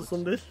fest or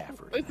something.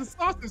 Effort It's a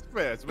sausage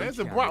fest, man. It's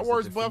a Each bratwurst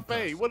is a different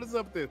buffet. person. What is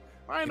up there?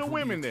 Why ain't no It will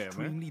be women there, man?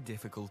 extremely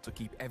difficult to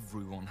keep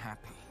everyone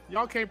happy.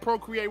 Y'all can't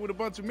procreate with a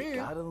bunch of You men.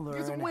 gotta learn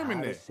Get some women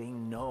how there. to say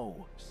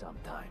no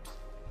sometimes.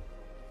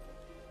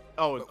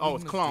 Oh, But oh, we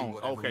it's must do clowns.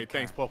 whatever Okay, we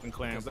thanks, can, Poking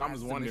Clams. because I'm as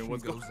just the wondering mission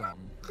what's going goes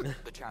on.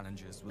 The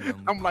challenges will only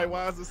I'm like, pile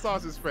why up. is the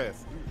sausage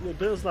fest? Yeah,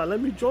 Bill's like,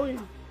 let me join.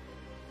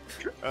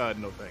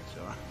 No thanks,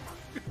 Sean.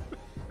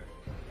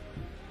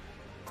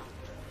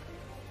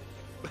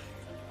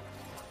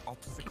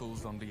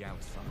 Obstacles on the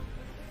outside.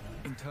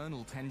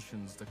 Internal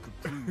tensions that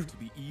could prove to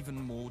be even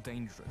more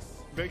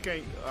dangerous. They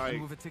can't, like,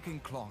 And with a ticking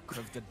clock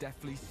of the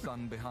deathly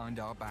sun behind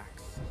our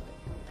backs,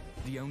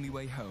 the only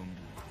way home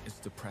is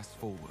to press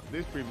forward.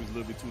 this preview is a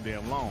little bit too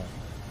damn long.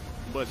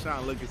 But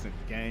Sean, look, it's in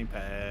Game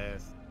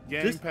Pass.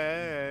 Game This-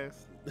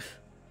 Pass.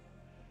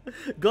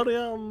 Got it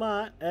on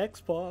my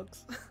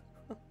Xbox.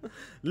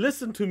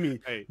 Listen to me.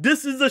 Hey.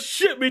 This is the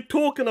shit we're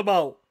talking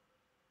about.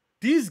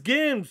 These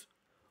games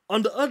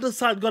on the other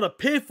side gotta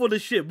pay for the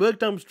shit. Work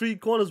down street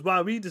corners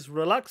while we just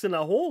relaxing at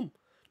home,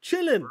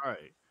 chilling.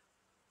 Right.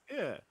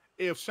 Yeah.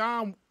 If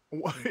Sean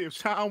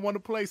want to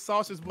play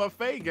Sausage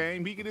Buffet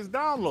game, he can just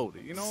download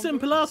it. You know.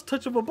 Simple as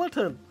touch of a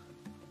button.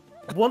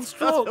 One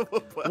stroke.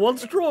 One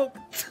stroke.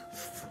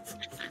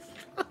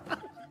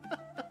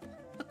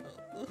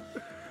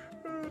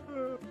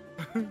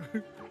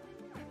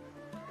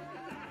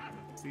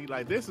 See,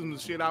 like this is the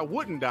shit I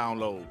wouldn't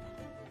download.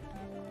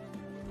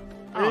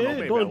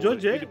 Hey, don't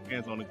judge it. It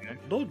depends on the game.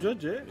 Don't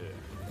judge it. Yeah.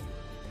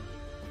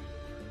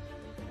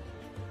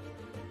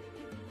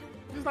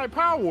 It's like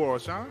Power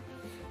Wars, Sean,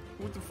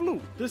 with the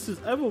flute. This is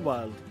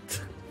Everwild.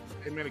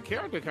 Hey man, the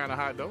character kind of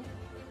hot though.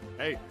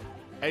 Hey,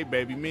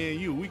 baby, me and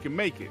you, we can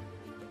make it.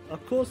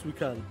 Of course we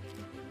can.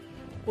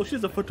 Oh,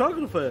 she's a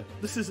photographer.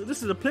 This is a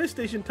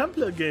PlayStation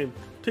template game.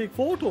 Take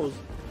photos.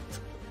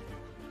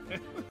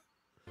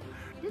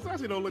 This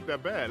actually don't look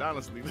that bad,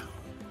 honestly.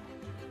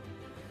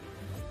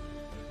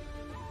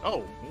 Oh,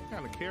 what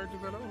kind of characters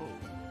are those?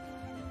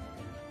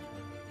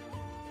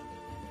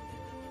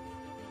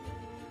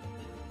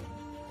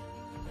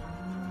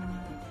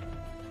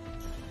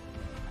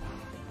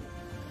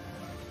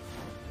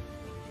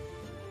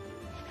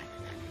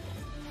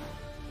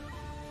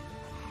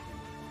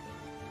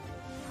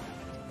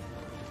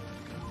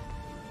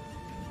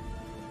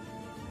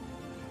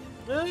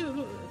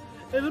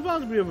 It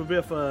reminds me of a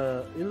bit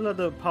of like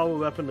the power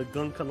weapon, the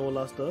gunk and all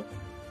that stuff.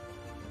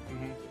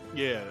 Mm-hmm.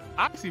 Yeah,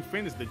 I actually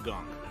finished the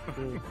gunk.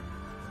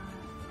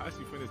 I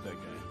actually finished that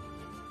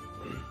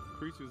game.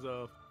 Creatures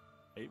of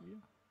Avia?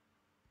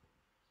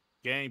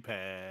 Game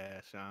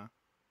Pass, Sean.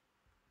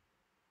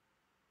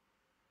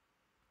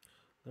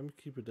 Let me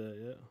keep it there,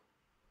 yeah.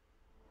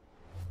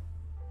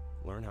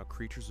 Learn how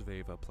Creatures of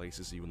Ava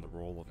places you in the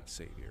role of a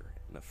savior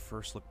in a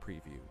first look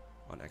preview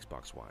on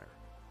Xbox Wire.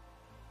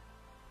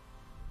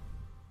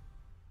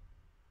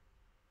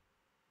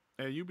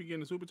 Hey, you be getting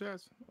the super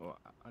chats? Oh,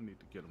 I need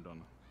to get them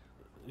done.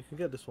 You can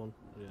get this one,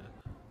 yeah.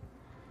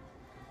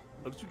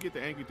 Oh, did you get the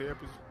Angry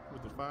Therapist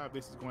with the 5?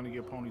 This is going to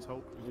give ponies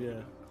hope.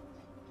 Yeah.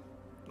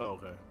 Oh,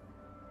 okay.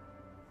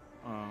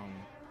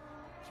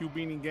 Q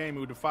Beanie Gaming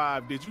with the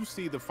 5. Did you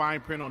see the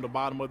fine print on the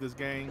bottom of this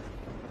game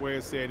where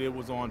it said it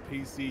was on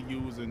PC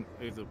using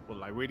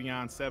like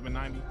Radeon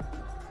 790?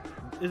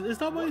 Is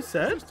that what he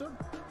said?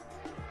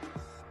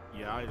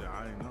 Yeah, I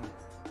didn't know.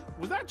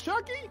 Was that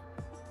Chucky?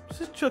 Is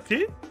this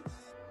Chucky?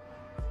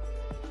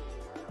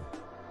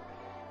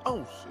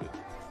 Oh shit.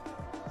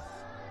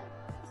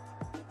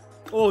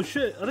 Oh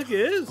shit, I think it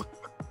is.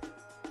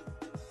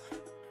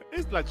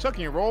 It's like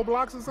Chucky in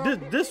Roblox or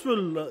something? This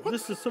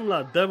is something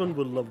like Devin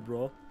would love,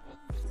 bro.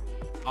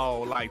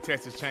 Oh, like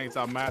Texas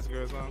Chainsaw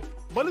Massacre or something?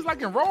 But it's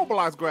like in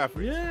Roblox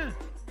graphics. Yeah.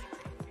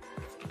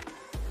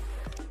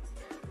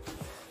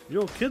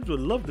 Yo, kids would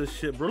love this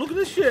shit, bro. Look at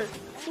this shit.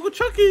 Look at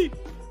Chucky.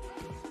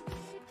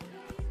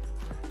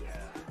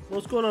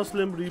 What's going on,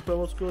 Slim Reaper?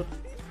 What's good?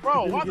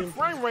 Bro, why the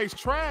frame rate's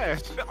trash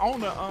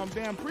on the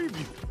damn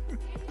preview?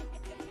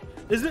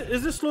 Is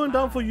it slowing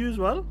down for you as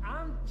well?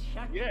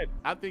 Yeah,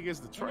 I think it's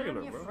the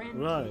trailer, bro.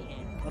 Right.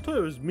 I thought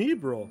it was me,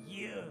 bro.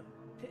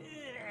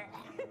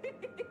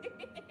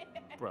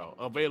 Bro,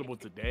 available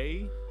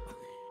today?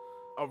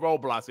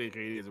 Roblox, it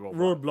is Roblox.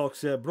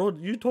 Roblox, yeah, bro.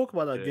 You talk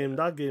about that game.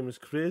 That game is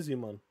crazy,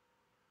 man.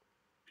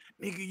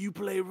 Nigga, you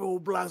play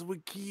Roblox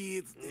with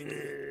kids.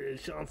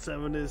 Sean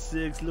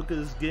 76. Look at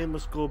this gamer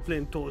score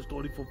playing Toy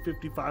Story for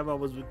 55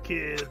 hours with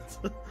kids.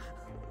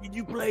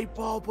 You play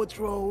Paw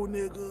Patrol,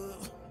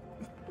 nigga.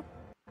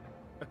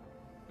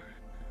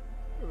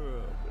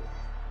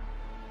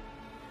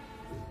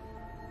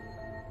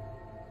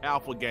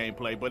 Alpha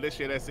gameplay, but that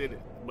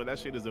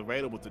shit is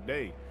available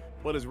today.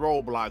 But it's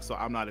Roblox, so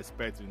I'm not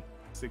expecting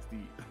 60,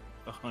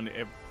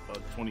 100,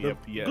 20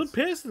 FPS. Good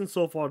pacing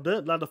so far.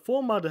 Like the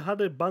format they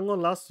had it bang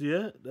on last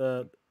year.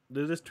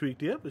 They just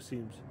tweaked it up, it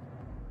seems.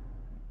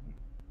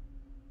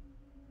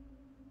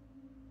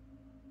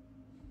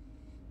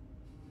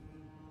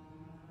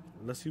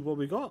 Let's see what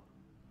we got.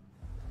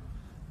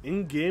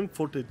 In-game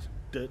footage.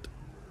 Dead.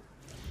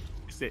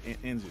 It's the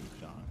engine,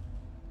 John.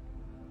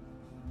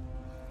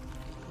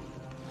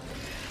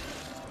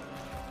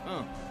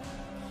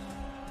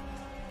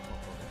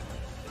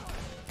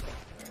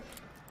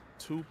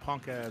 Two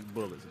punk ass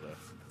bullets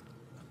left.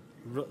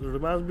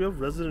 Reminds me of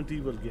Resident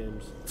Evil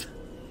games.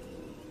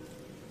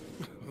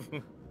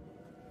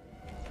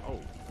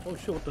 Oh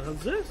shit, what the hell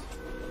is this?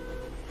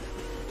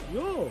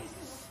 Yo!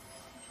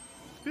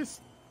 This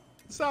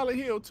Silent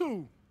Hill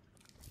 2.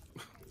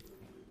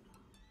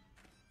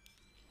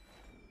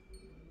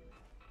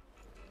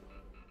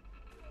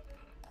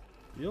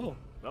 Yo.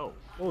 No.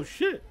 Oh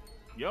shit.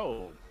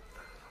 Yo.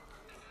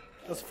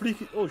 That's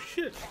freaky. Oh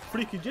shit.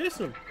 Freaky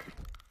Jason.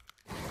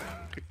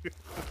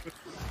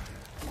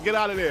 Get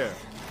out of there.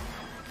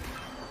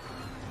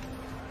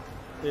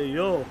 Hey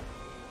yo.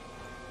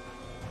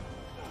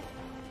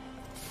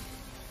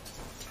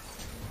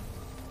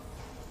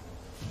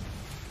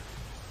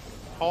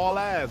 All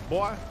ass,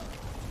 boy.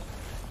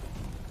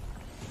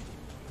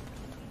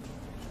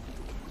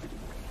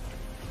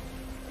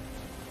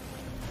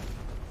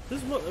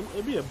 This is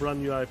it'd be a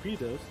brand new IP,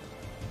 this.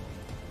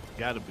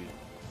 Gotta be.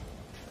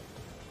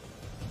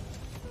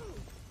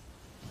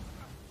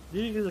 Do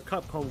you think it's a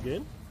Capcom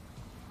game?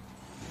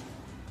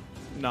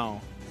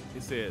 No,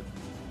 it said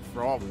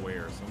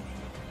Frogware or some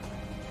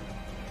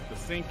shit. The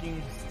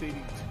Sinking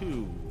City 2.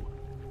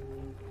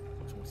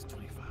 Which one's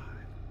 25?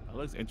 That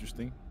looks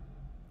interesting.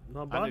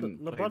 Not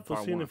bad for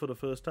seeing it for the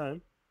first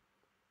time.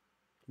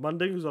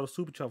 Mandingo's got a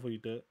super chat for you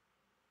there.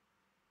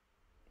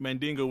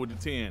 Mandingo with the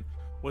 10.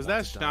 Was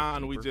that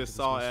Sean we just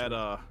saw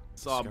at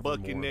saw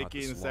Bucky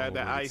naked inside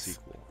the ice?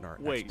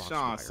 Wait,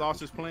 Sean,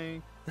 sausage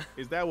playing?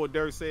 Is that what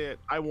Dirt said?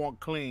 I want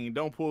clean.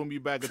 Don't pull me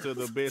back into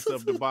the abyss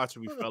of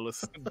debauchery,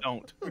 fellas.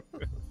 Don't.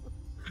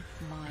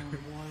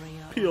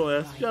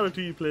 POS, shout out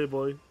to you,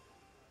 Playboy.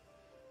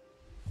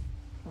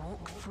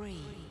 Walk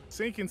free.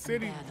 Sinking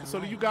City.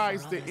 So do you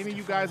guys, did any of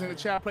you guys in the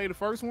chat play the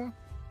first one?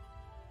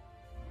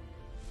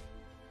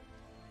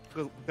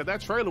 Because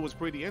that trailer was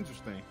pretty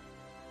interesting.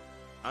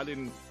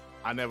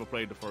 I never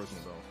played the first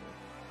one though.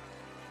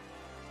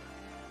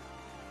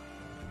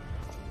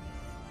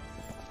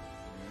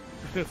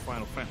 So.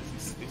 Final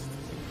Fantasy VI.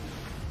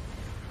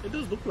 It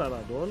does look like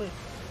that, don't it?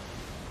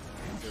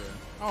 Yeah.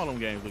 All them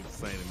games look the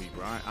same to me,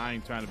 bro. I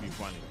ain't trying to be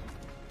funny.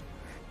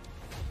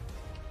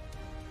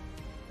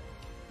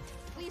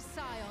 We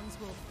scions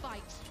will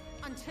fight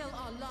until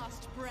our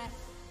last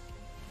breath.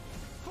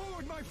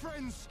 Forward, my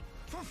friends,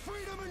 for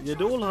freedom and yeah,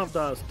 they all have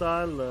that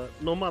style.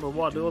 No matter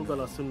what, they all got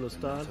a similar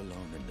style.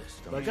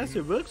 But I guess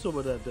it works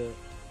over there.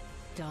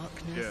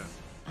 Darkness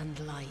and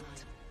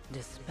light,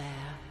 despair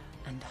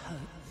and hope.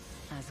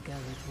 As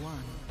goeth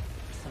one,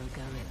 so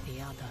goeth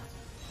the other.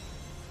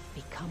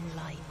 Become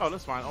light. Oh,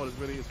 that's fine. Oh, this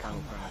really is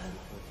Final Fantasy.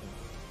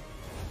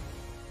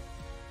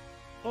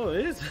 Oh,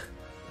 it is?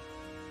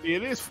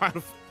 It is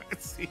Final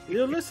Fantasy.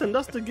 Yo, listen,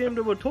 that's the game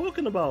that we're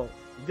talking about.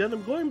 Get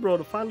them going, bro.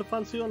 The Final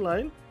Fantasy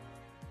Online.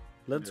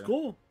 Let's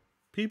go.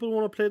 People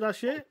want to play that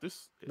shit?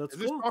 Let's go. Is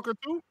this Stalker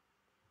 2?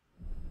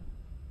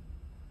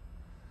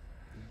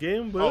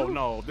 Game, bro? Oh,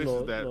 no. This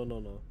is that.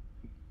 No.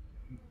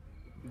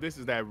 This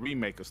is that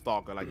remake of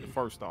Stalker, like the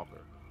first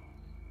Stalker.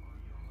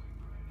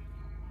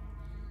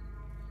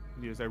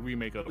 Yeah, it's that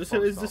remake of the Listen,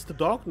 first is this Stalker. the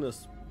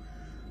Darkness?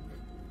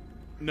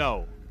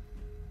 No.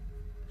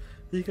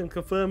 He can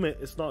confirm it.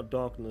 It's not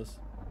Darkness.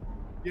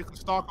 Yeah,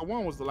 cause Stalker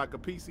 1 was like a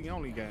PC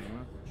only game,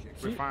 huh?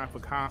 Refined for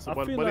console,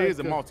 but like, it is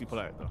a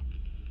multiplayer though.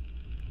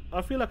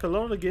 I feel like a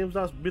lot of the games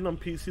that's been on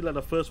PC, like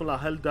the first one,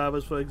 like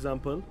Helldivers, for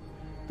example,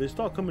 they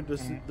start coming to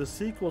the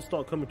sequels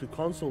start coming to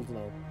consoles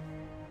now.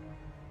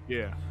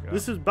 Yeah.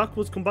 This is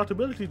backwards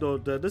compatibility though.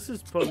 This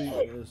is probably.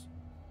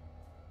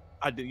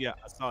 I did. Yeah,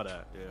 I saw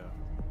that. Yeah.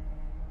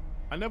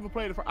 I never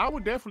played it. I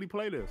would definitely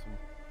play this,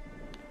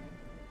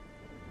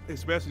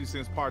 especially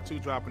since Part 2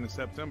 dropping in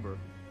September.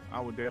 I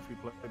would definitely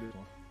play this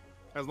one,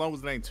 as long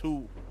as it ain't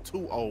too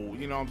old.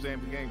 You know what I'm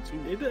saying? The game too.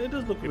 It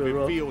does look if very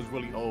rough. It feels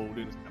really old.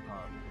 It's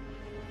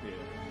yeah.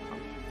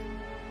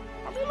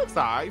 I mean, it looks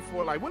alright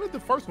for like. When did the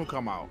first one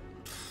come out?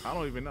 I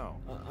don't even know.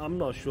 I'm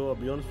not sure. I'll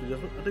be honest with you.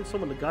 I think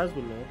some of the guys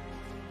will know.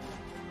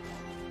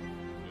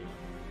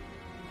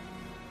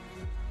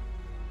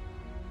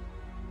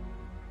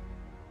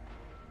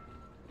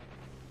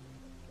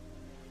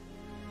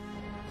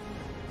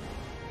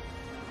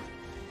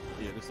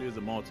 Yeah, this is a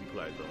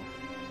multiplayer though.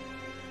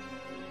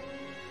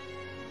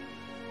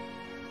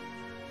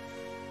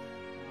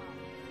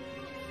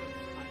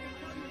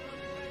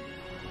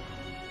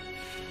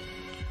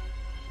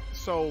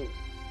 So,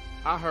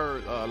 I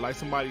heard like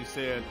somebody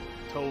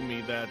told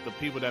me that the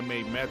people that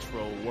made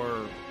Metro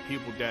were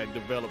people that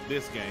developed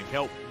this game,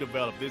 helped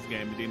develop this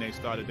game, and then they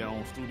started their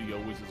own studio,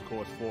 which is of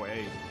course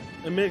 4A.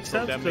 It makes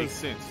sense. That makes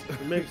sense.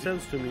 It makes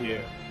sense to me.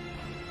 Yeah.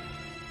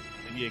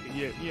 And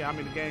yeah. I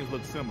mean, the games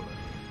look similar.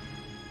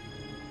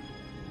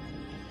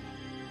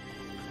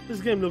 This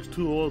game looks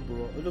too old,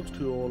 bro. It looks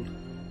too old.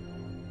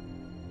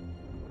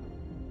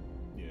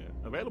 Yeah,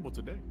 available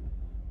today.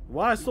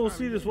 Why so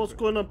serious? What's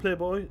going on,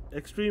 Playboy?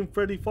 Extreme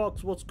Freddy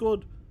Fox, what's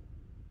good?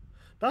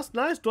 That's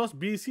nice to us,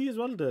 BC as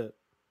well, there.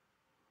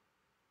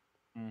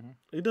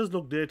 It does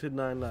look dated,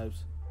 9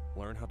 Lives.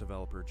 Learn how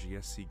developer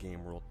GSC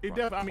Game World.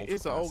 I mean,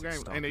 it's an old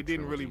game, and they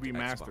didn't really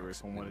remaster it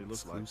from what it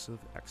looks like. Exclusive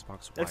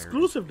Xbox.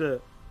 Exclusive there.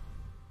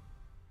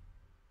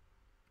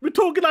 We're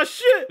talking that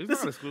shit. It's This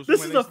not is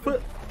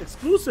exclusive.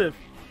 exclusive.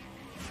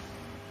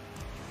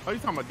 Oh, you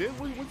talking about this?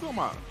 What you talking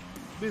about?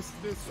 This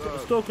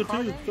Stalker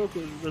 2, Stalker,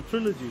 the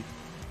trilogy.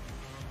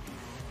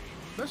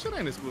 That shit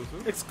ain't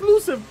exclusive.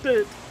 Exclusive,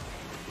 dude.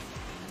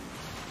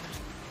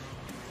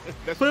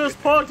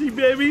 First party,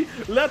 baby.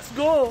 Let's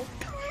go.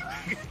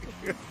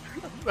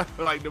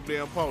 Like them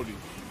damn ponies.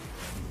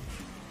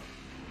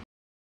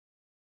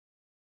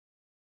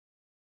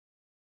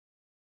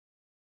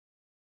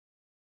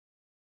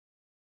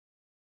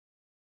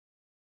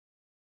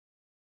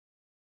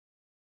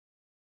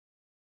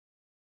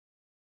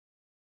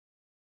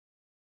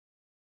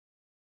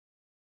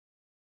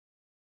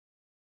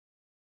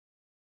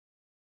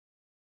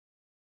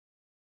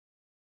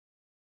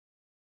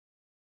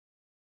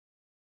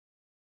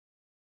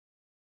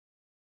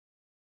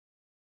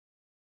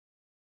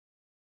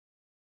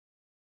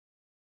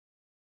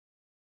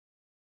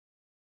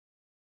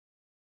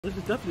 This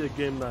is definitely a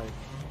game night.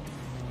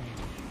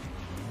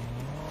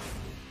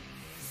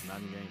 It's not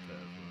in Game Pass.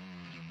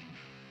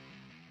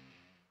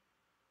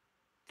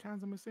 感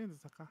じませんで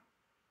したか？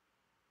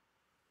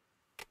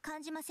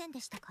感じませんで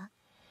したか？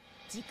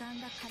時間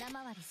が空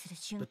回りする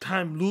瞬 The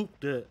間。 time loop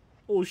there.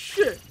 Oh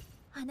shit!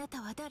 あなた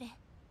は誰？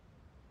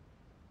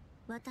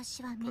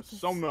私はミキで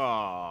す。 Persona.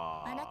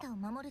 あなたを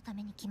守るた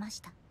めに来まし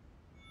た。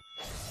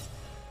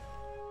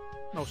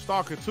 No,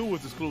 Stalker 2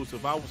 is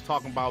exclusive. I was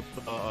talking about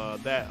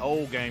that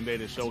old game they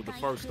showed, the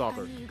first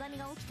Stalker.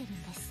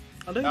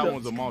 I think that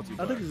one's a multi.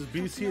 I think it's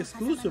BC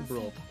exclusive,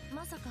 bro.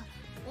 まさか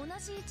同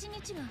じ一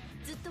日が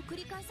ずっと繰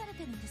り返され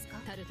てるんですか？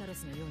タルタロ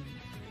スのように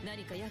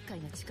何か厄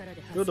介な力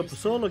で発生。 Yo, the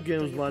Persona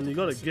games, man, you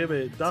gotta give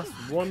it. That's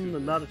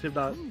one narrative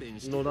that,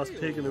 you know, that's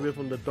taken away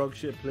from the dog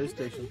shit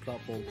PlayStation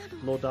platform,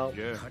 no doubt.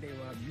 Yeah.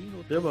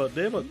 They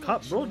were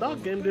cut, bro.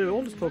 That game, they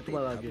always talked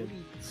about that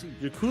game.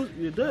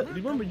 Yakuza,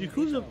 remember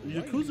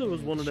Yakuza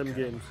was one of them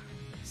games.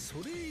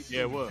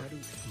 Yeah, it was.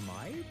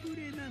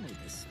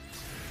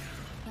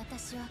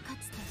 私はか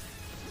つて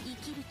生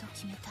きると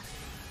決めた。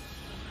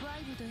ワ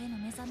イルドへの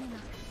目覚めが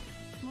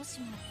もし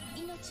も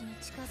命に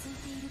近づい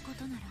ているこ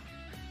となら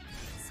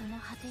その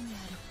果てにあ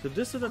る。 So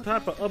this is the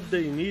type of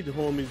update you need,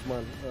 homies,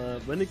 man.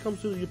 When it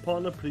comes to your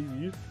partner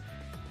preview,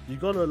 you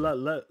gotta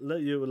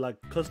let your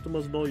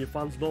customers know, your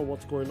fans know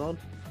what's going on.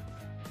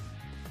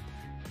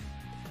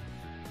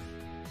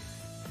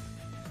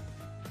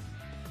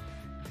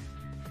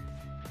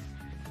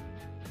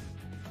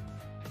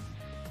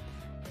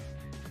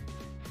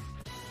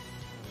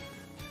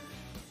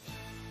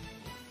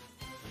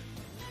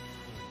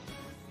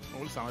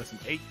 Oh, it sounds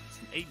like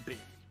some 8-bit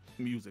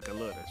music. I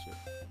love that shit.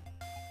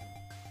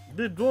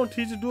 Did Drone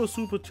Teacher do a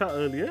super chat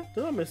earlier?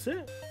 Did I miss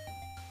it?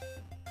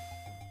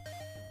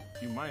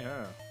 You might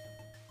have.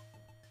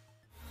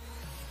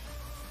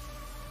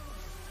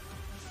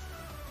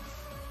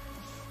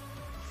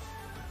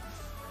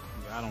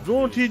 Yeah, I don't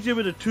Drone TJ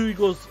with a 2, he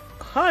goes,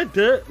 "Hi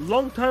Dirt,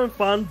 long time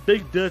fan,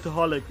 big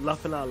Dirtaholic,"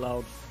 laughing out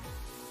loud.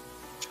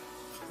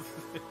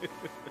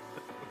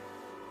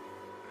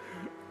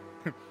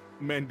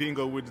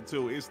 Mandingo with the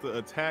 2. It's the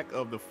attack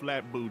of the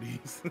flat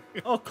booties.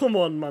 Oh, come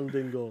on,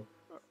 Mandingo.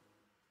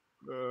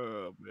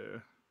 Oh,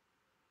 man.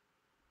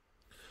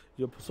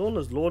 Your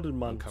Persona's loaded,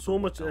 man. Uncover So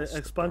what much else the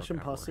expansion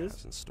Dark Hour passes.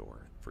 has in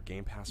store for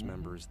Game Pass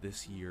members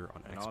this year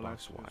on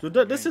Xbox One. So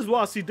this is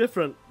what I see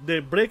different.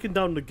 They're breaking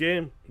down the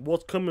game,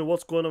 what's coming,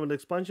 what's going on with the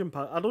expansion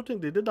pack. I don't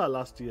think they did that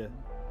last year.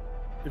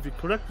 If you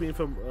correct me if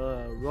I'm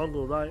wrong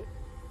or right.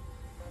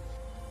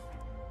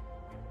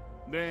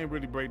 They ain't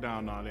really break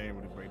down. No, they ain't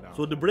really break down.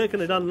 So they're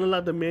breaking it down, not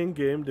like the main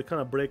game. They're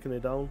kind of breaking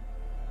it down.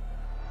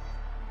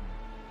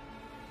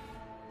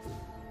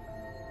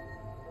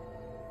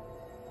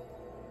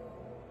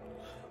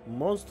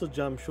 Monster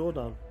Jam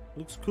Showdown.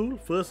 Looks cool.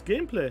 First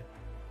gameplay.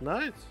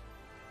 Nice.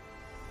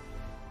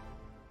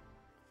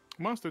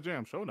 Monster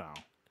Jam Showdown.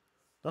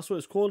 That's what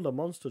it's called, the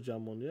Monster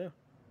Jam one, yeah.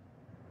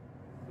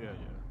 Yeah,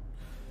 yeah.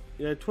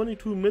 Yeah,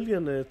 22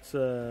 million it's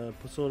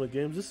Persona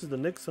games. This is the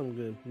next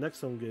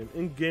game.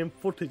 In-game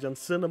footage and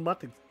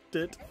cinematics.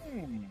 Did.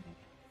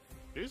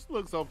 This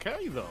looks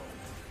okay though.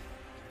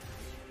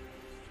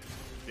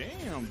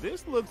 Damn,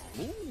 this looks.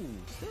 Ooh,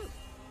 shit.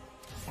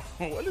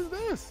 What is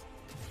this?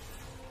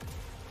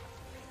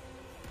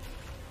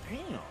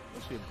 Damn,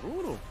 that shit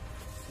brutal.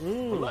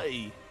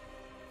 Play.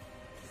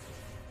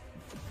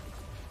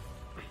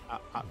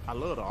 I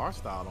love the art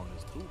style on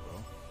this too, bro.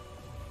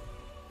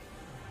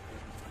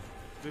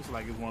 This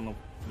like it's one of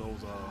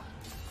those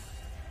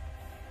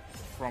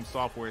From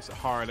Software, it's a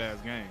hard ass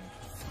game.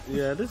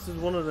 Yeah, this is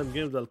one of them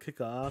games that'll kick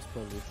our ass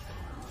probably.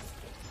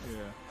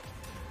 Yeah.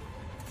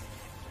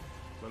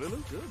 But it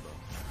looks good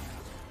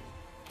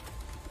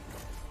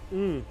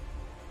though.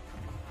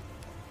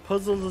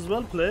 Puzzles as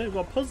well, play.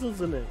 Got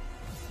puzzles in it.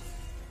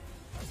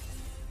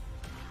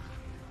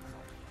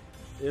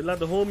 Yeah, like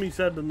the homie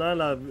said, the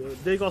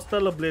Nyla, they got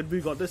Stellar Blade, we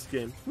got this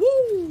game. Woo!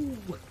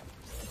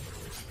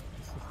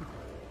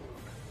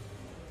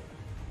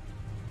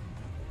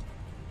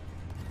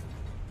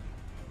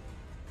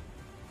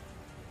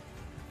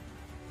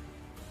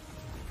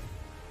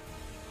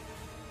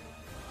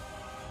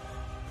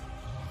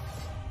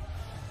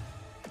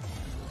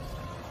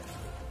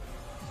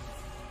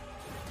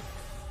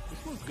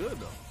 This looks good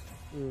though.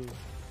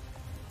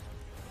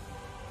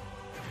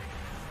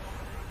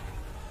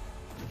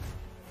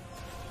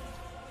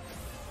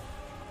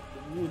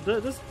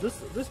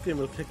 This game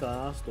will kick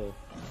our ass though.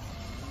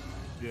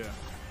 Yeah.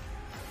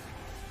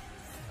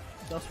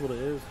 That's what it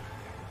is.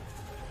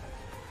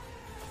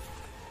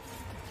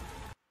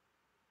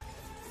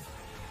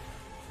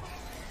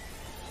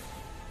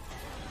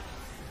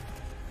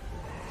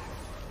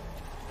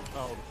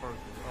 Oh, the first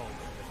one.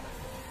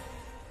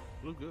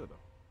 Oh, look good though.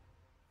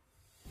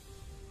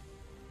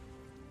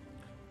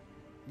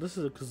 This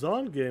is a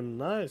Kazan game,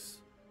 nice.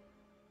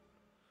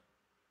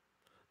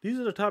 These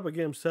are the type of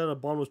games Sarah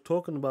Bond was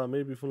talking about,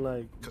 maybe from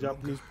like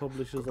Japanese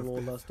publishers and all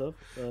that stuff,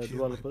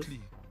 developers.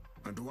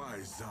 And why,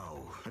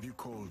 Zhao, have you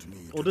called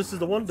me? Oh, this is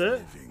the one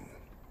there.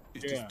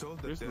 It is Yeah, told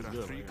that this there was are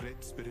good, 3 right?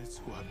 great spirits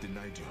who have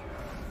denied you.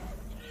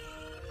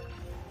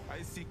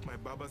 I seek my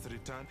Baba's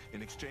return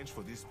in exchange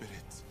for these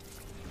spirits.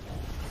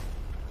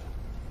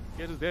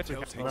 Yeah, this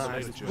definitely Telltale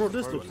Nice. Studios Bro,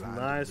 this is a looks land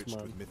nice, enriched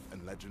man. with myth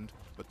and legend,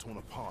 but torn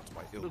apart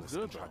by illness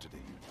good, and though. tragedy.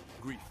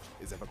 Grief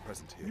is ever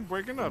present here. You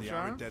breaking From up, the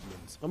Sean? arid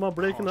deadlands, Am I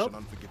breaking harsh up? and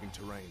unforgiving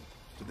terrain,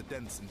 to the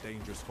dense and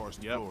dangerous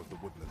forest floor of the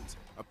woodlands,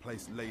 a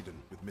place laden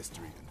with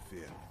mystery and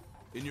fear.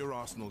 In your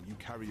arsenal, you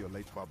carry your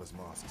late Baba's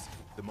masks.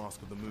 The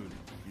Mask of the Moon,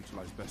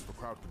 utilized best for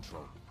crowd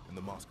control, and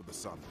the Mask of the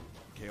Sun,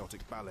 a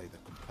chaotic ballet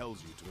that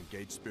compels you to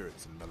engage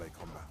spirits in melee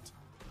combat.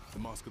 The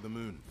Mask of the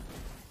Moon,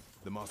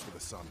 the Mask of the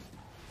Sun.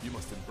 You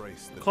must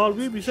embrace the Carl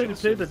dance Weeb, of you said you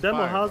shadows. played the demo.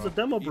 Fire, How's the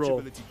bro. demo, Each bro?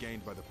 ability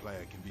gained by the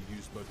player can be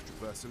used both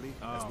traversally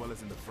as well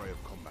as in the fray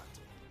of combat.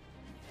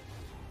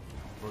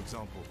 For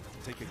example,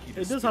 take a key.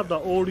 It does have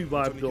that oldie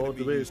vibe, only though, gonna the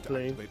be way used it's to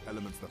playing. activate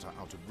elements that are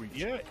out of reach.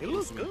 Yeah, it but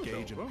looks also good,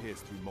 engage though, bro. and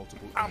pierce through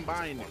multiple I'm enemies at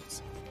buying it.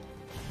 once.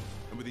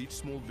 And with each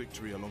small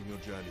victory along your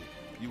journey,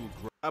 you will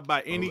grow. I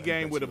buy any and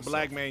game better with a yourself,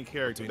 black main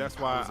character. obtaining That's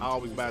why powers I and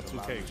always tools buy that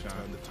allow 2K, you to Sean.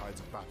 turn the tides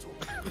of battle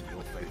in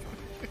your favor.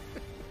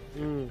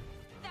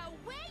 The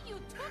way you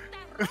took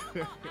that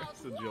rubber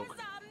That's a joke.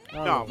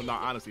 Oh. No, but no,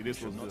 honestly, this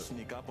You was should not good.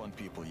 sneak up on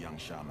people, young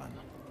shaman.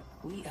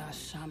 We are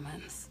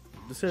shamans.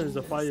 This is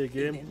a fire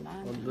game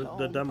on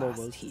the demo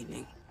was.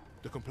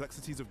 The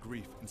complexities of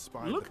grief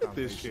inspire Look the at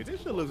this foundations shit. This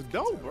of shit looks the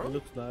dope, detail. bro. It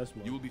looks nice,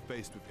 man. You will be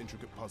faced with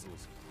intricate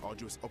puzzles,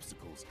 arduous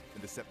obstacles,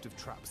 and deceptive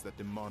traps that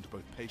demand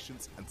both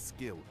patience and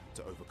skill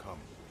to overcome.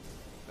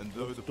 And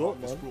though the dope,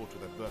 path is man. fraught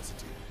with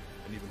adversity,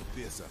 an even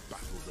fiercer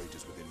battle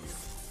rages within you.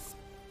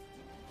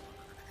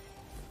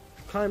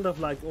 Kind of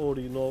like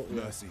oldie, you know.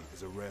 Yeah. Mercy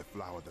is a rare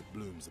flower that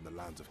blooms in the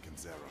lands of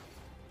Kinzera.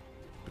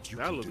 But you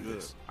That can looks do good.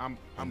 this. I'm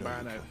I know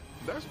buying you that.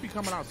 can. That should be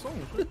coming out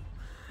soon.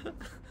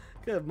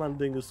 Get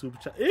Mandingo super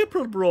chat.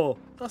 April, bro.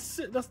 That's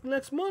it. That's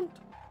next month.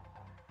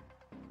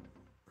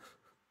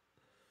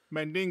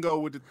 Mandingo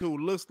with the 2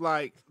 looks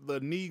like the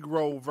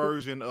Negro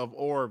version of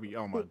Orby.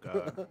 Oh my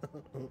god.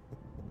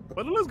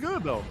 But it looks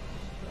good though.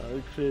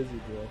 You're crazy,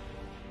 bro.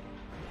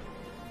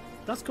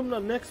 That's coming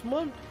out next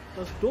month.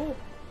 That's dope.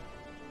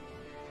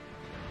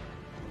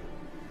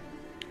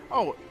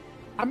 Oh,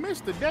 I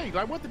missed the date.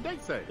 Like, what the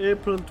date say?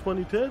 April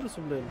 23rd or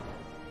something.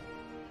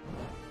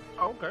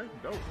 Oh, okay,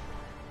 dope.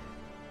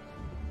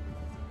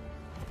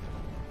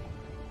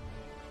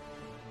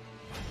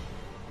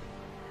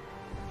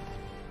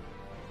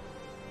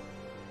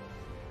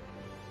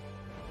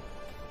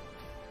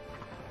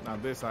 Now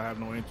this I have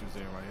no interest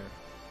in right here.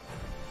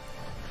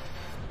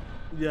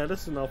 Yeah,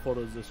 this is now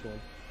photos. This one.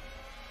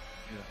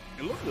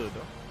 Yeah, it looks good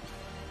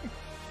though.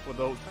 For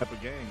those type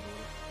of games.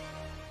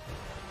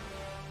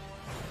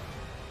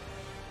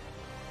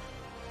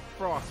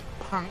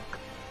 Frostpunk.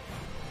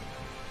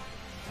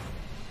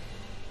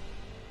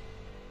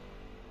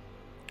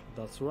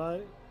 That's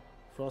right.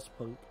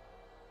 Frostpunk.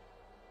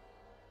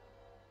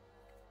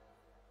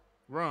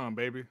 Run,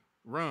 baby,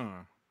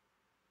 run.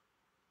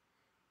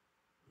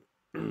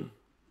 Damn.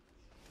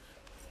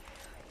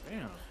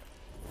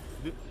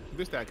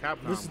 This that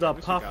Capcom. This is bro. the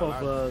This shit path got a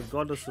lot of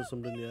goddess or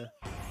something, yeah.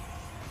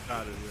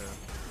 Got it, yeah.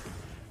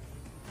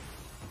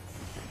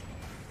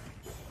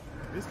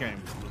 This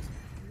game just looks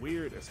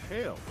weird as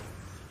hell.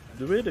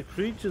 The way the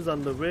creatures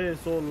and the way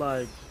it's all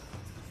like.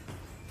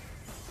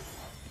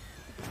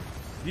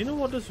 Do you know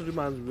what this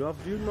reminds me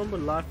of? Do you remember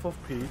Life of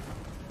P?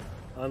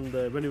 And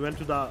when you went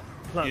to that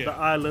planet, the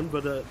island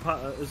where the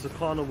it's a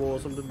carnivore or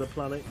something, the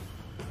planet.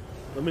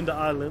 I mean the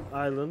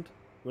island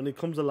when it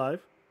comes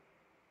alive.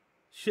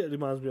 Shit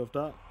reminds me of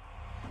that.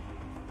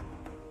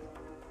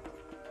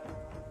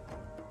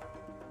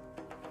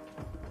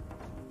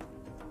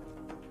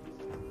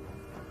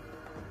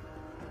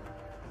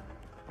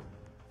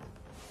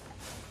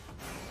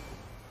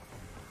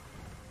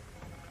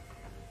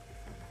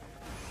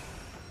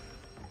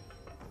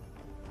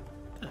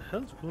 What the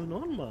hell's going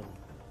on, man?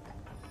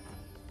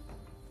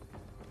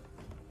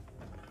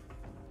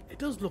 It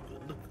does look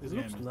This it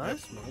looks game is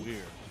nice, definitely man.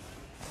 weird.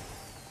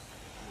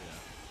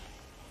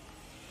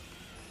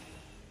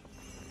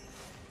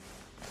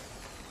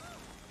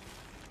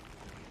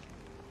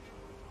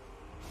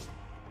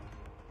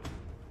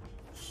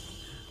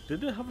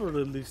 Did they have a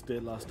release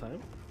date last time?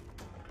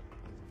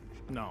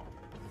 No.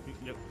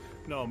 Yep.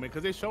 No, man,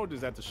 because they showed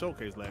this at the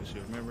showcase last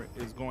year. Remember,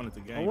 it's going into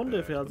Game I wonder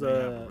if Pass, it has but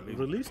they a haven't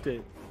release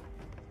date.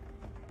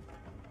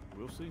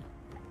 We'll see.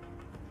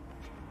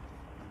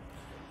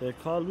 Yeah,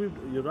 Carl,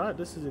 you're right.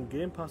 This is in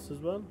Game Pass as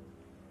well.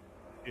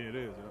 Yeah, it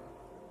is.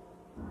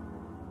 Yeah.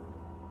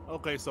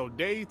 Okay, so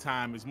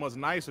daytime is much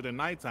nicer than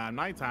nighttime.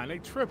 Nighttime, they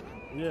tripping.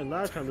 Yeah,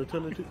 nighttime they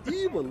turn into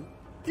evil.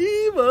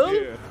 Evil?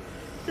 Yeah.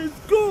 It's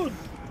good.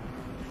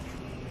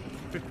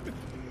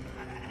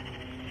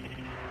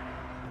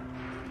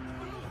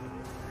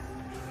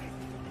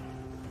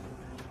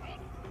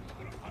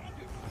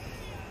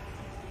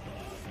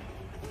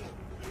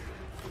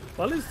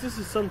 Well, at least this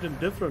is something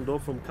different though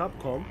from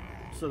Capcom.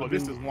 Oh,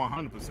 this is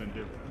 100%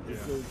 different. Yeah.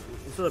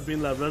 Instead of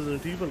being like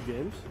Resident Evil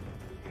games.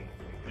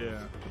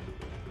 Yeah.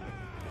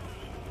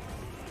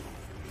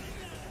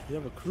 You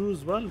have a crew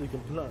as well. You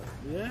can plan.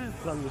 Yeah,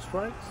 plan your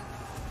strikes.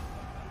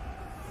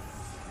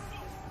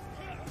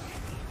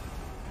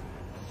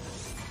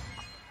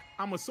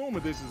 I'm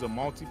assuming this is a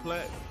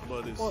multi-plat,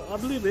 but it's. Well, I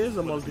believe it is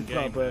a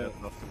multi-plat, but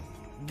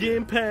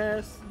Game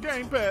Pass.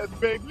 Game Pass,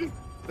 baby.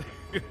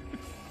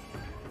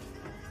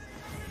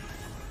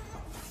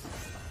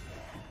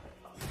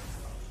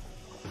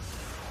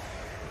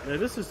 Yeah,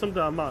 this is something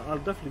I'll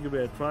definitely give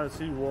it a try and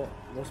see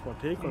what's my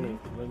take on it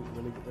when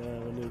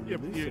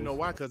it releases. You know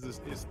why? Because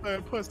it's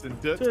third person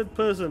dirt. Third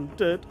person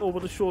dirt,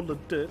 over the shoulder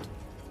dirt.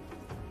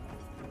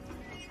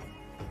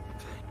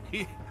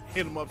 He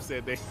hit him up,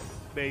 said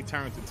they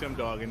turned to Tim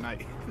Dog at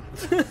night.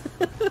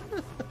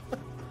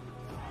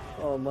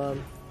 Oh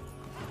man.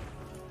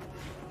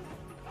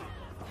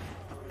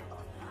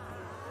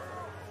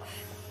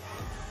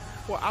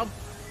 Well,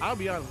 I'll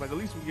be honest. Like, at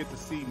least we get to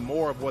see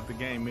more of what the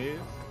game is.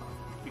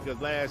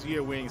 Because last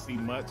year we ain't see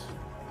much,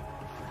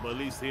 but at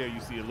least here you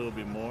see a little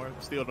bit more.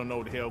 Still don't know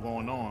what the hell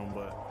going on,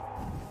 but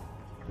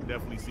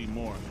definitely see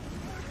more.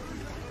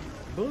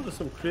 Those are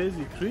some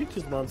crazy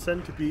creatures, man.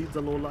 Centipedes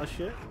and all that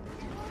shit.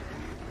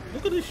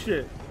 Look at this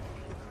shit.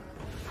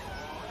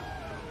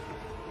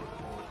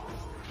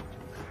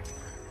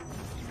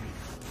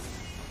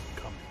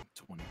 Coming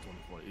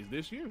 2024. Is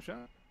this year,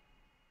 Sean?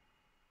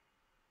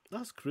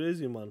 That's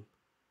crazy, man.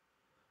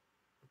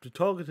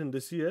 Retargeting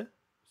this year.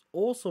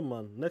 Awesome,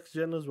 man. Next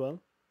gen as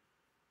well.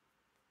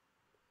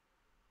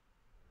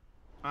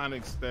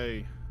 Onyx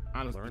Day.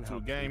 Onyx to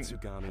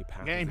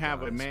game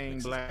have a main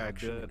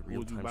black good.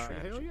 Would you buy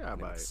it? Hell yeah, I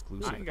buy it.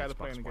 I ain't got to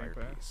play in the Game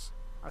Pass.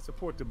 I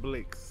support the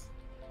Blakes.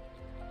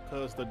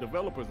 Because the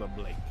developers are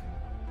Blake.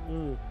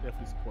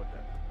 Definitely support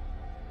that.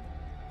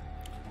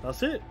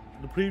 That's it.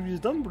 The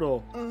preview's done,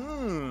 bro.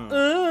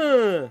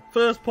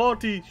 First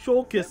party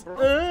showcase.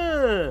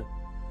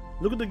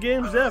 Look at the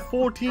games there.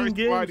 14 First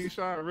games. party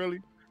shot,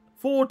 really?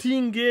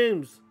 14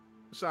 games.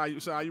 Sean,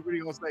 you really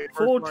gonna say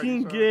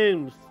 14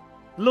 games.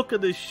 Look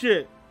at this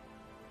shit.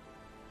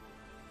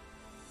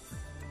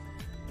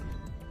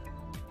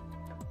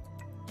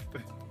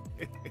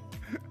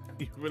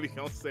 You really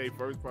gonna say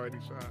first party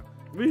shot?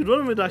 We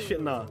running with that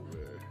shit now.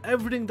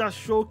 Everything that's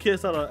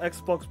showcased at our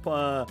Xbox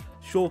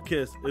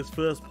showcase is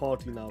first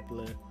party now,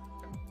 play.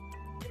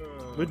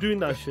 We're doing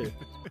that shit.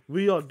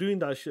 We are doing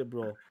that shit,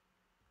 bro.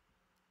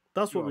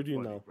 That's what we're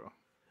doing now. Bro.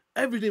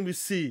 Everything we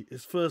see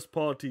is first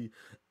party.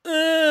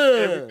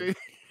 Like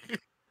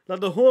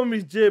the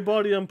homies J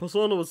Body and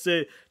Persona would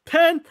say,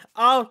 10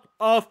 out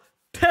of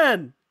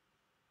 10.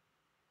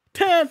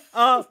 10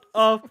 out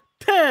of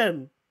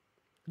 10.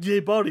 J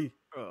Body.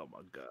 Oh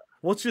my god.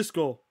 What's your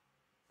score?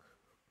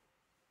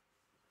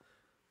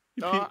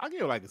 I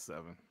give it like a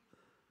 7.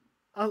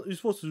 You're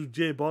supposed to do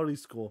J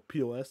Body's score,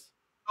 POS.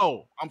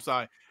 Oh, I'm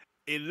sorry.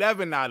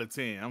 11 out of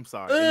 10. I'm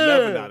sorry.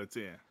 11 out of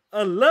 10.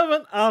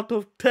 11 out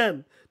of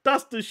 10.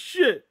 That's the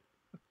shit.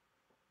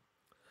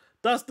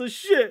 That's the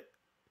shit.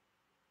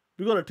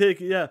 We gotta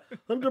take it, yeah.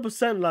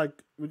 100%,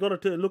 like, we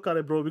gotta look at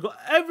it, bro. We got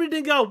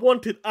everything I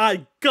wanted,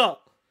 I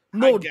got.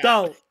 No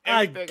doubt.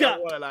 I got.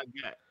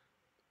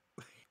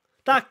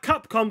 That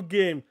Capcom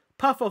game,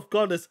 Path of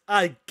Goddess,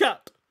 I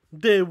got.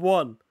 Day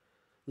one.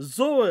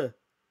 Zoe,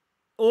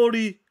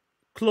 Ori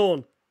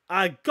clone,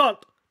 I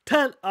got.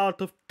 10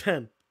 out of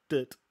 10.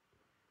 Did.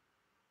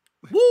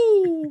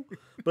 Woo!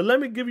 But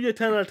let me give you a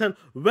 10 out of 10.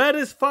 Where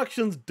is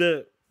Factions,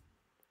 dirt?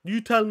 You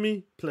tell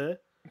me, play.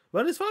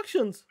 Where is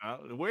Factions?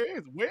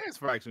 Where is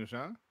Factions,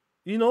 Sean?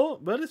 You know,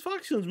 where is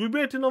Factions? We're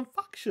waiting on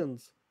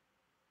Factions.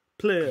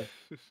 Player.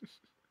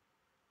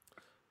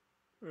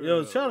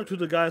 Yo, shout out to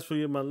the guys for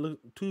you, man.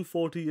 Look,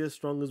 240 years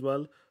strong as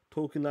well.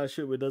 Talking that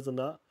shit with us and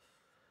that.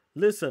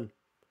 Listen,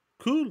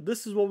 cool.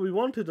 This is what we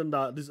wanted and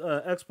that. This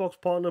Xbox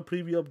partner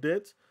preview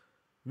updates.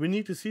 We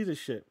need to see this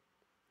shit.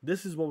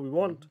 This is what we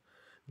want.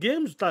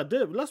 Games that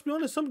did. Let's be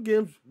honest, some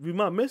games we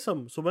might miss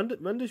them. So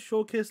when they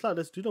showcase like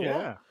this, do you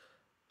know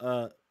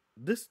what?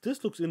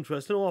 This looks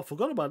interesting. Oh, I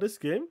forgot about this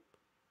game.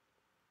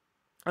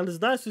 And it's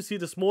nice to see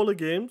the smaller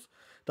games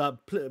that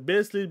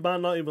basically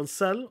might not even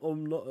sell or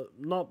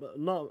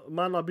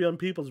might not be on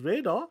people's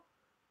radar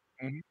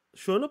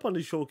showing up on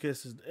these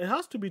showcases. It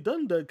has to be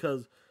done there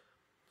because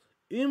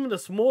even the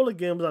smaller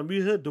games, and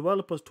we heard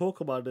developers talk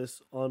about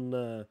this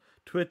on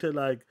Twitter,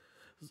 like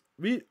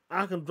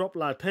I can drop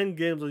like 10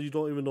 games and you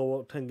don't even know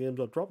what 10 games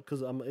are dropped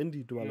because I'm an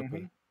indie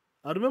developer.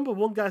 I remember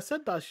one guy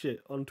said that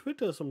shit on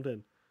Twitter or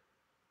something.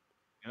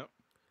 Yep.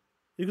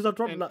 Because I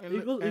dropped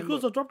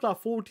I dropped like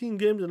 14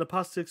 games in the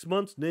past 6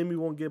 months. Name me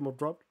one game I've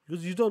dropped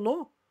because you don't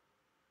know.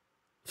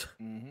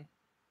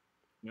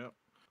 Yep.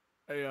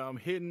 Hey,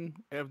 Hidden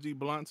FG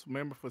Blunts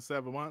member for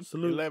 7 months.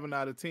 Salute. 11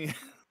 out of 10.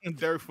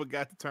 Dirk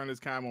forgot to turn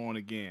his camera on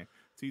again.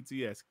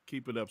 TTS,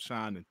 keep it up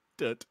shining.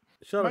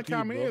 My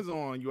camera is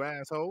on, you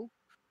asshole.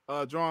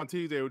 Drawn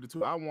TJ with the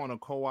 2. I want a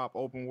co-op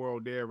open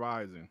world Dead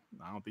Rising.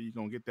 I don't think you're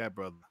gonna get that,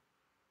 brother.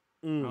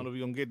 I don't know if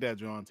you're gonna get that,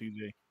 Drawn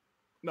TJ.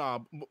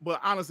 No, but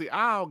honestly,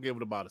 I'll give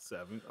it about a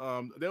 7.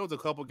 There was a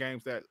couple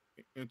games that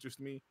interest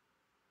me,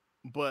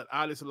 but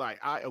honestly, like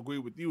I agree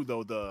with you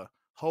though. The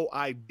whole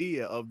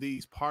idea of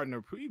these partner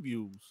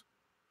previews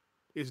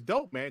is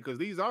dope, man, because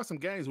these are some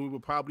games we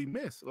would probably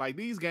miss. Like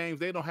these games,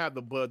 they don't have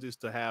the budgets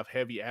to have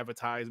heavy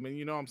advertisement,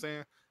 you know what I'm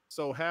saying?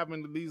 So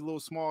having these little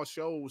small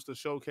shows to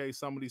showcase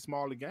some of these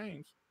smaller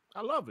games,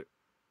 I love it.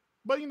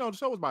 But you know, the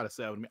show was about a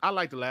 7 to me. I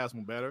like the last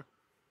one better,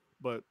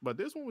 but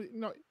this one, you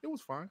know, it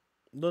was fine.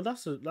 No,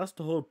 that's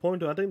the whole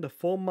point. I think the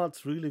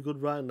format's really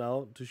good right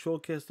now to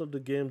showcase all the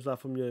games that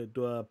from your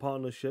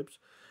partnerships.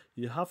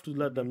 You have to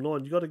let them know,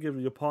 and you got to give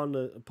your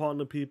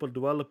partner people,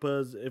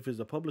 developers, if it's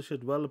a publisher,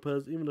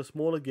 developers, even the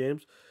smaller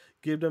games,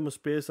 give them a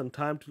space and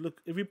time to look.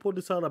 If you put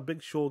this on a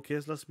big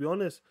showcase, let's be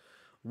honest,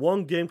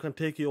 one game can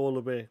take you all the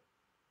way.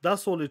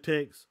 That's all it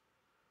takes.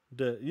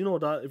 That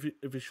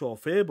if you show a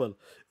Fable,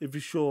 if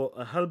you show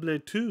a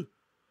Hellblade 2,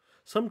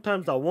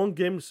 sometimes that one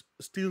game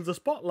steals the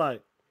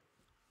spotlight.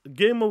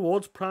 Game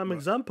Awards prime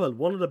example.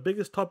 One of the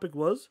biggest topic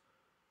was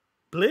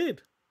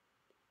Blade.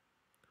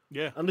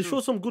 Yeah, and they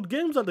showed some good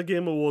games at the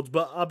Game Awards,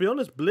 but I'll be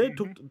honest, Blade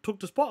took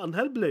the spot, and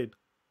Hellblade,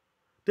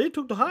 they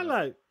took the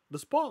highlight, the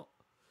spot,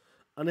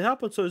 and it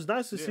happened. So it's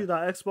nice to see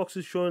that Xbox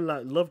is showing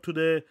like love to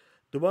their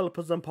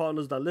developers and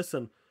partners. That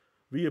listen,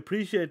 we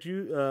appreciate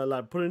you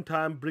like putting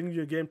time, bringing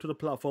your game to the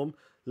platform.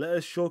 Let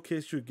us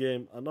showcase your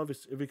game, and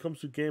obviously, if it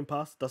comes to Game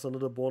Pass, that's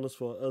another bonus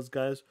for us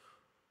guys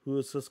who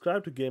are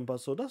subscribed to Game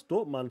Pass. So that's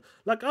dope, man.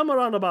 Like I'm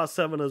around about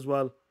 7 as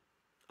well.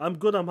 I'm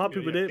good. I'm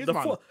happy with it.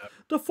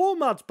 The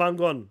format's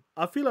bang on.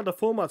 I feel like the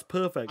format's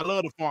perfect. I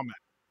love the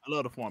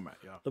format.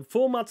 Yeah. The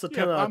format's a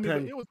 10 out of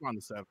 10. It was on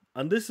the 7.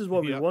 And this is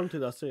what we wanted.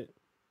 That's it.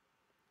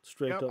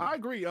 Straight up. I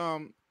agree.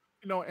 You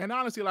know, and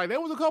honestly, like there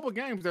was a couple of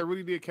games that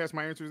really did catch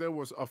my interest. There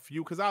was a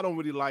few because I don't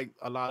really like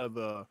a lot of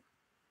the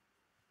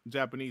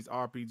Japanese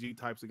RPG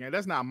types of games.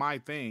 That's not my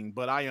thing,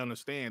 but I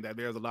understand that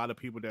there's a lot of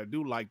people that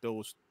do like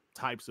those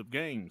types of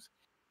games.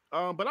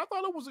 But I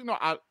thought it was, you know,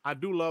 I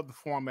do love the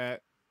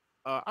format.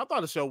 I thought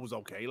the show was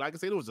okay. Like I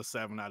said, it was a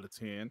 7 out of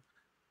 10.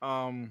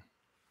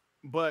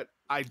 But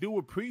I do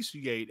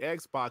appreciate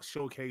Xbox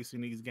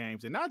showcasing these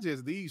games, and not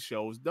just these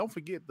shows. Don't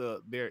forget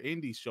their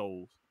indie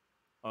shows,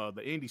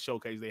 the indie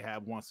showcase they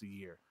have once a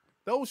year.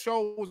 Those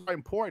shows are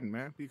important,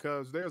 man,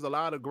 because there's a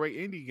lot of great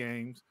indie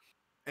games,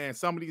 and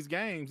some of these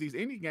games, these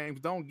indie games,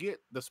 don't get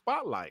the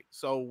spotlight.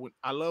 So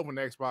I love when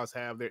Xbox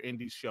have their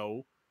indie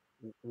show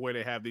where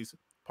they have these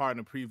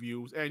partner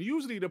previews, and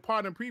usually the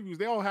partner previews,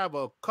 they'll have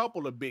a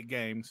couple of big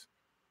games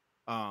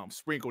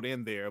sprinkled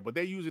in there, but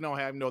they usually don't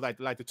have, you know,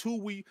 like the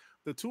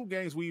two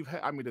games we've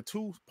had, I mean the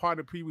two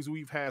partner previews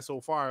we've had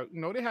so far, you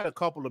know, they had a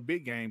couple of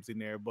big games in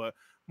there, but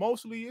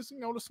mostly it's,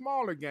 you know, the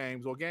smaller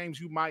games or games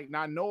you might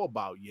not know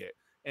about yet.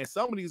 And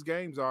some of these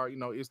games are, you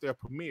know, it's their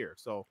premiere.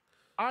 So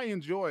I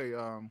enjoy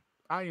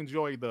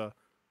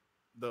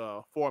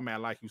the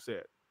format, like you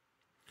said.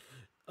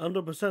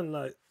 100%.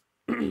 Like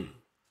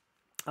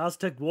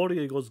Aztec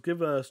Warrior goes,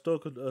 give a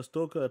Stoker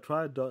a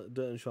try,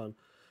 Sean.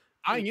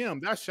 I am.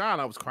 That's Sean.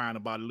 I was crying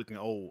about it looking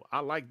old. I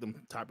like them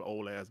type of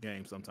old ass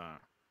games sometimes.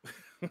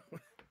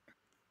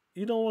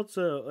 You know what's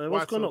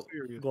going on?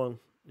 Go on.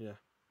 Yeah.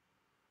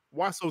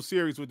 Why so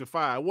serious with the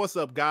fire? What's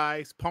up,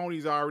 guys?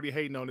 Pony's already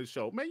hating on this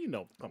show. Man, you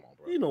know, come on,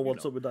 bro. You know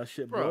what's up with that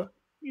shit, bro.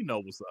 You know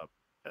what's up.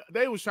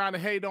 They was trying to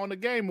hate on the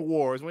Game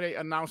Awards when they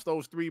announced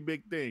those 3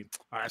 big things.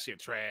 Oh, that shit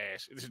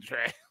trash. This is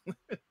trash.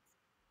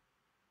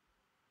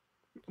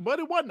 But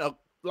it wasn't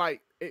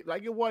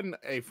it wasn't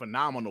a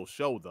phenomenal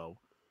show though.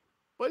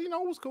 But you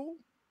know, it was cool.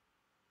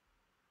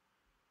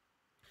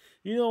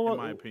 You know what? In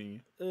my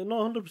opinion, no,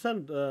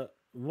 100%.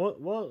 What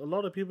a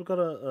lot of people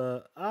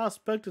gotta. I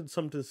expected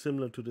something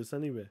similar to this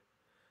anyway.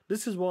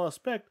 This is what I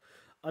expect,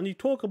 and you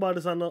talk about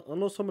this. I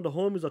know some of the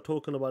homies are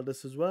talking about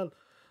this as well.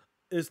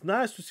 It's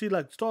nice to see,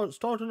 like,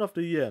 starting off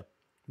the year,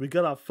 we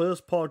got our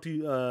first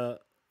party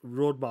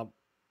roadmap.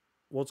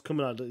 What's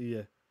coming out the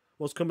year?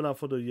 What's coming out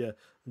for the year?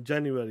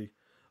 January,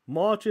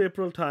 March,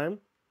 April time,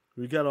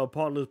 we get our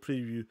partners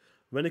preview.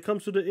 When it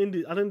comes to the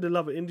indie, I think they'll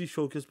have an indie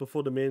showcase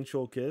before the main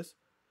showcase.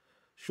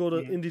 Show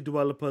the indie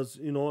developers,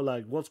 you know,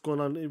 like what's going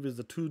on, if it's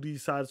the 2D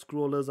side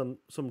scrollers and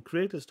some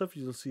creative stuff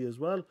you'll see as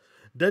well.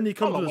 Then he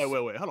comes hold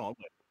on.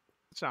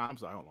 Sean, I'm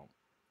sorry, hold on.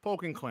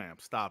 Poking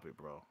clamp, stop it,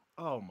 bro.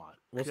 Oh my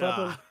What's God.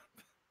 happening?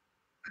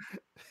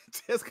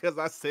 Just because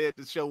I said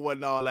the show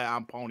wasn't all that,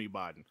 I'm pony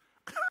botting.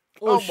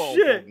 Oh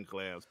shit! Poking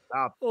clamp,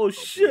 stop oh it,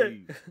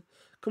 shit!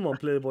 Come on,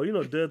 Playboy. You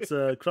know Dirt's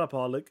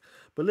crapaholic.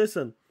 But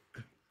listen,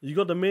 you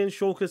got the main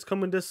showcase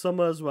coming this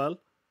summer as well.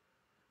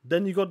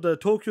 Then you got the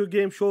Tokyo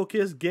Game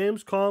Showcase,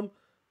 Gamescom,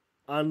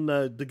 and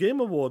the Game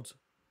Awards.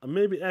 And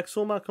maybe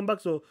XO might come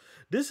back. So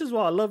this is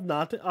what I love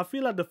now. I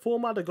feel like the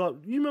format they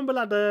got... You remember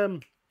like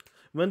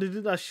when they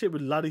did that shit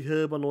with Larry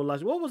Herb and all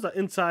that? What was that?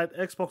 Inside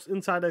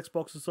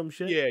Xbox or some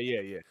shit? Yeah.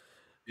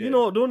 You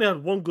know, they only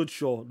had one good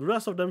show. The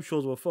rest of them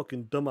shows were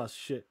fucking dumb as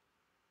shit.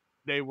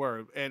 They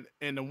were, and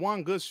the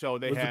one good show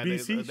they had, the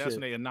BC that's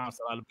when they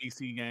announced a lot of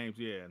BC games.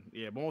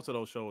 Yeah, but most of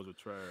those shows were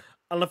trash.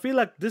 And I feel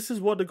like this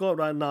is what they got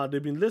right now.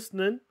 They've been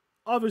listening.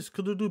 Obviously,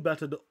 could they do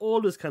better? They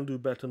always can do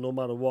better, no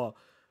matter what.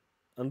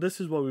 And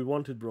this is what we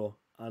wanted, bro.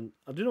 And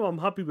you know, I'm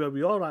happy where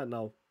we are right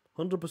now.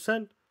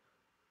 100%.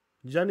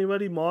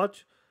 January,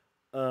 March.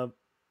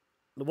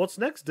 What's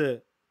next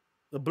day?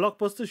 The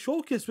Blockbuster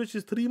Showcase, which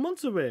is 3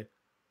 months away.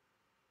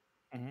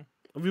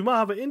 Mm-hmm. We might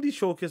have an indie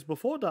showcase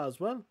before that as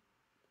well.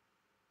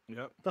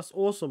 Yep. That's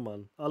awesome,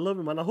 man. I love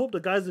it, man. I hope the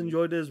guys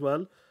enjoyed it as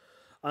well.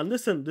 And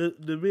listen,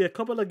 there'll be a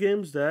couple of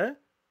games there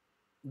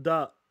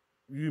that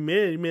you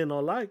may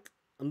not like.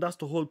 And that's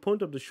the whole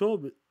point of the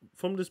show.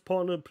 From this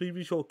partner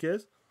preview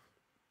showcase,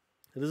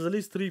 there's at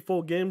least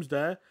 3-4 games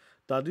there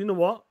that, you know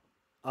what?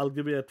 I'll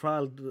give it a try.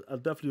 I'll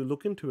definitely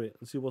look into it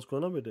and see what's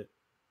going on with it.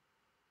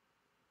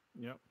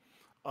 Yep.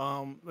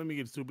 Let me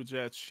get super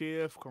chat.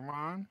 Chef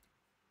Karan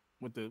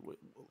with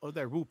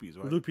that rupees,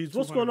 right? Rupees.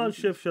 What's going on,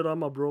 Chef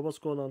Sharama, bro? What's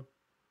going on?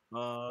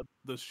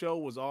 The show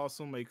was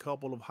awesome. A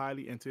couple of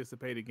highly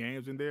anticipated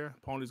games in there.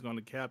 Pony's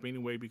gonna cap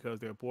anyway because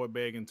they're poor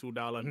begging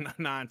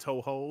 $2.09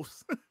 toe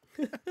holes.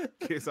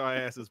 Kiss our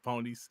asses,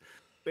 ponies.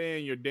 Stay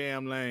in your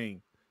damn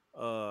lane.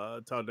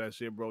 Talk that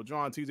shit, bro.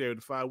 John TJ with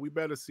the 5. We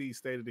better see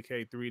State of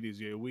Decay 3 this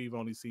year. We've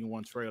only seen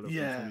one trailer from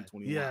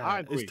 2021. Yeah, I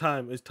agree. It's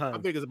time. I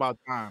think it's about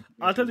time.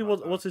 I'll tell you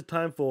what's it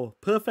time for.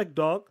 Perfect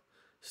Dark,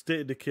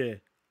 State of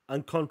Decay,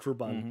 and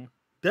Contraband. Mm-hmm.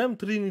 Them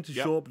 3 need to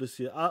show up this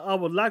year. I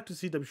would like to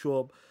see them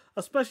show up,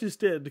 especially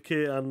State of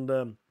Decay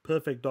and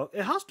Perfect Dark.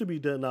 It has to be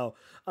there now.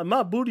 And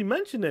Matt Booty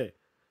mentioned it.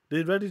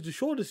 They're ready to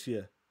show this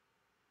year.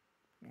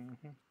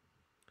 Mm-hmm.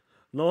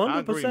 No,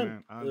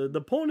 100%. I agree,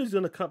 the pony's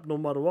going to cap no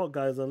matter what,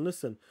 guys. And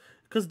listen,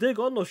 because they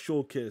got no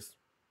showcase.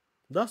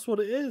 That's what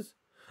it is.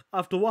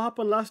 After what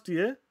happened last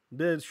year,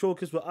 their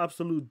showcase were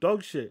absolute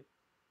dog shit.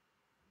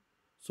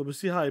 So we'll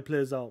see how it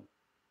plays out.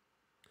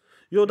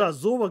 Yo, that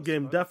Zoa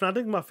game, definitely. I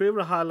think my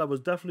favorite highlight was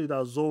definitely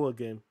that Zoa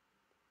game.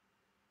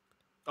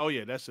 Oh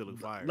yeah, that shit look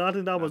fire. No, I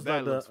think that was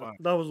that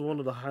was one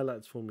of the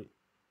highlights for me.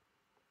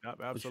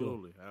 Yep,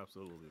 absolutely,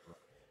 absolutely,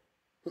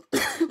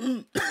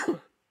 bro.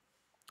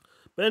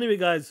 But anyway,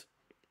 guys,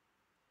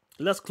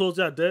 let's close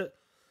that there.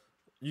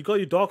 You got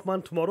your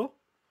Darkman tomorrow?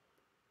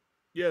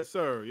 Yes,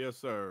 sir. Yes,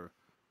 sir.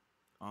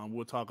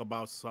 We'll talk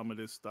about some of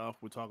this stuff.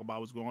 We'll talk about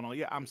what's going on.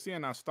 Yeah, I'm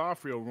seeing our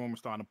Starfield rumor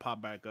starting to pop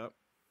back up.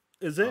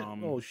 Is it?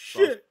 Oh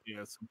shit!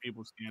 Yeah, some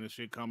people seeing the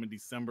shit coming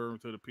December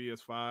to the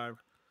PS5.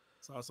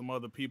 Saw some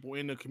other people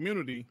in the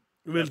community.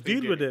 We'll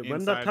deal with it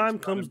when that time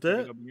comes.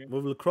 There,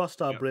 we will cross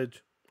that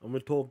bridge and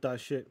we'll talk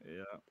that shit.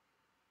 Yeah.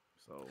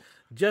 So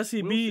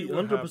Jesse B,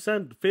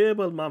 100%.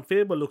 Fable, man.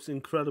 Fable looks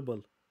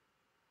incredible.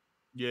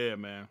 Yeah,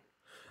 man.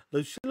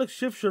 Like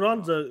Shift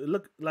Sharonza,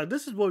 look like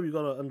this is what we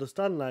gotta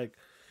understand. Like,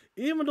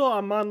 even though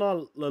I might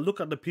not look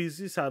at the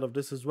PC side of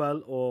this as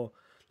well, or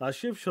like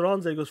Shift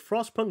Sharonza goes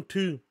Frostpunk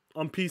 2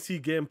 on PC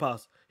Game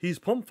Pass. He's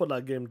pumped for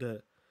that game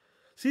there.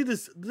 See,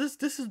 this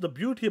is the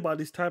beauty about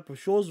these type of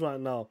shows right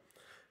now.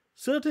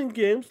 Certain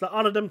games, like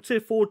out of them, say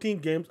 14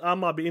 games, I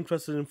might be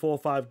interested in 4 or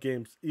 5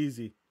 games.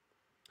 Easy.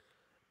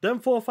 Them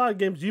 4 or 5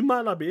 games, you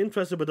might not be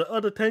interested, but the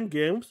other 10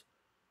 games,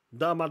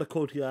 that might have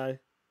caught your eye.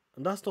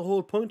 And that's the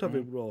whole point of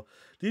it, bro.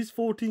 These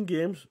 14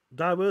 games,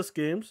 diverse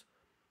games,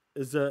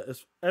 is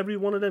every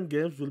one of them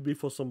games will be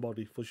for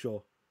somebody, for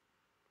sure.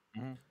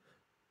 Mm-hmm.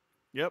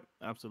 Yep,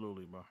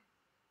 absolutely, bro.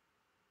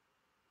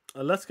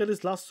 And let's get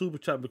this last super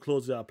chat to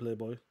close it out,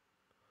 Playboy.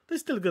 They're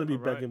still going to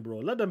be begging, bro.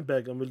 Let them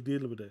beg and we'll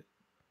deal with it.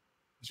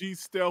 G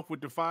Stealth with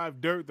the 5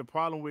 dirt. The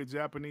problem with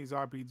Japanese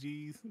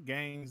RPGs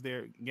games,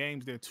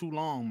 they're too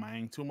long,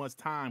 man. Too much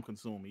time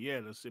consuming.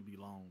 Yeah, that should be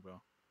long,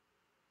 bro.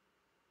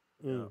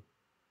 Yeah.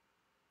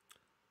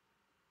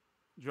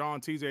 John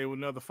TJ with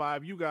another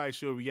 5. You guys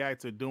should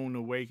react to Dune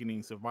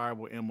Awakening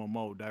Survival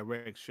MMO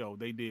direct show.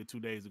 They did 2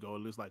 days ago. It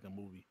looks like a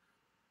movie.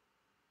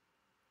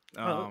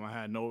 I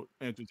had no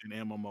interest in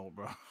MMO,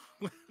 bro.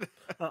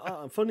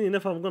 Funny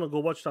enough, I'm gonna go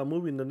watch that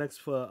movie in the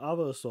next hour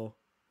or so.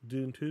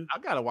 Dune 2. I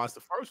gotta watch the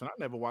first one. I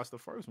never watched the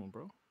first one,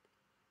 bro.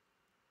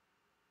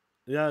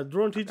 Yeah,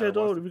 Drone TJ,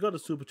 though, we got a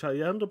super chat.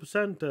 Yeah,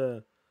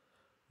 100%.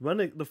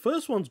 The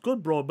first one's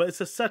good, bro, but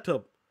it's a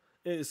setup.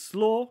 It's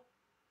slow,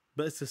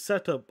 but it's a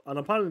setup. And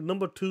apparently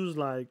number 2's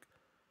like,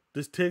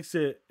 this takes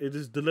it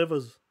just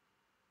delivers.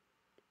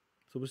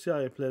 So we'll see how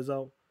it plays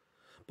out.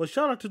 But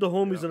shout out to the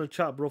homies in the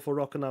chat, bro, for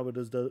rocking out with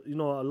us. A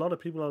lot of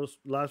people are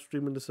live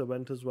streaming this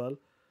event as well.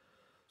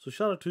 So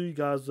shout out to you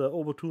guys.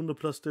 Over 200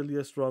 plus still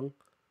here strong.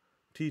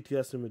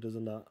 TTSing with us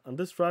and that. And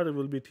this Friday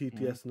will be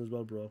TTSing as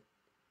well, bro.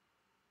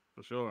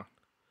 For sure.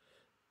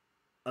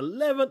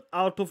 11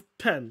 out of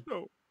 10.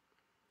 No.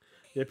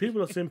 Yeah,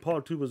 people are saying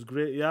part 2 was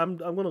great. Yeah, I'm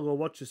gonna go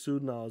watch it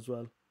soon now as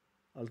well.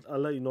 I'll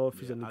let you know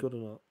if it's any good or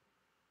not.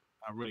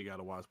 I really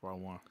gotta watch part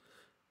 1.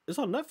 It's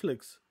on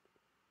Netflix.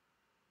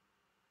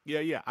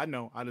 Yeah, I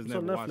know. I just it's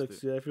never on Netflix,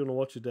 watched it. Yeah, if you wanna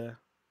watch it there.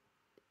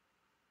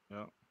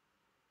 Yeah.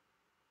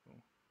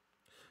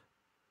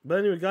 But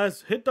anyway,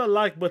 guys, hit that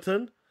like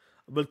button.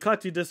 We'll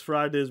catch you this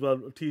Friday as well.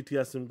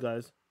 TTSM,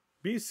 guys.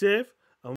 Be safe.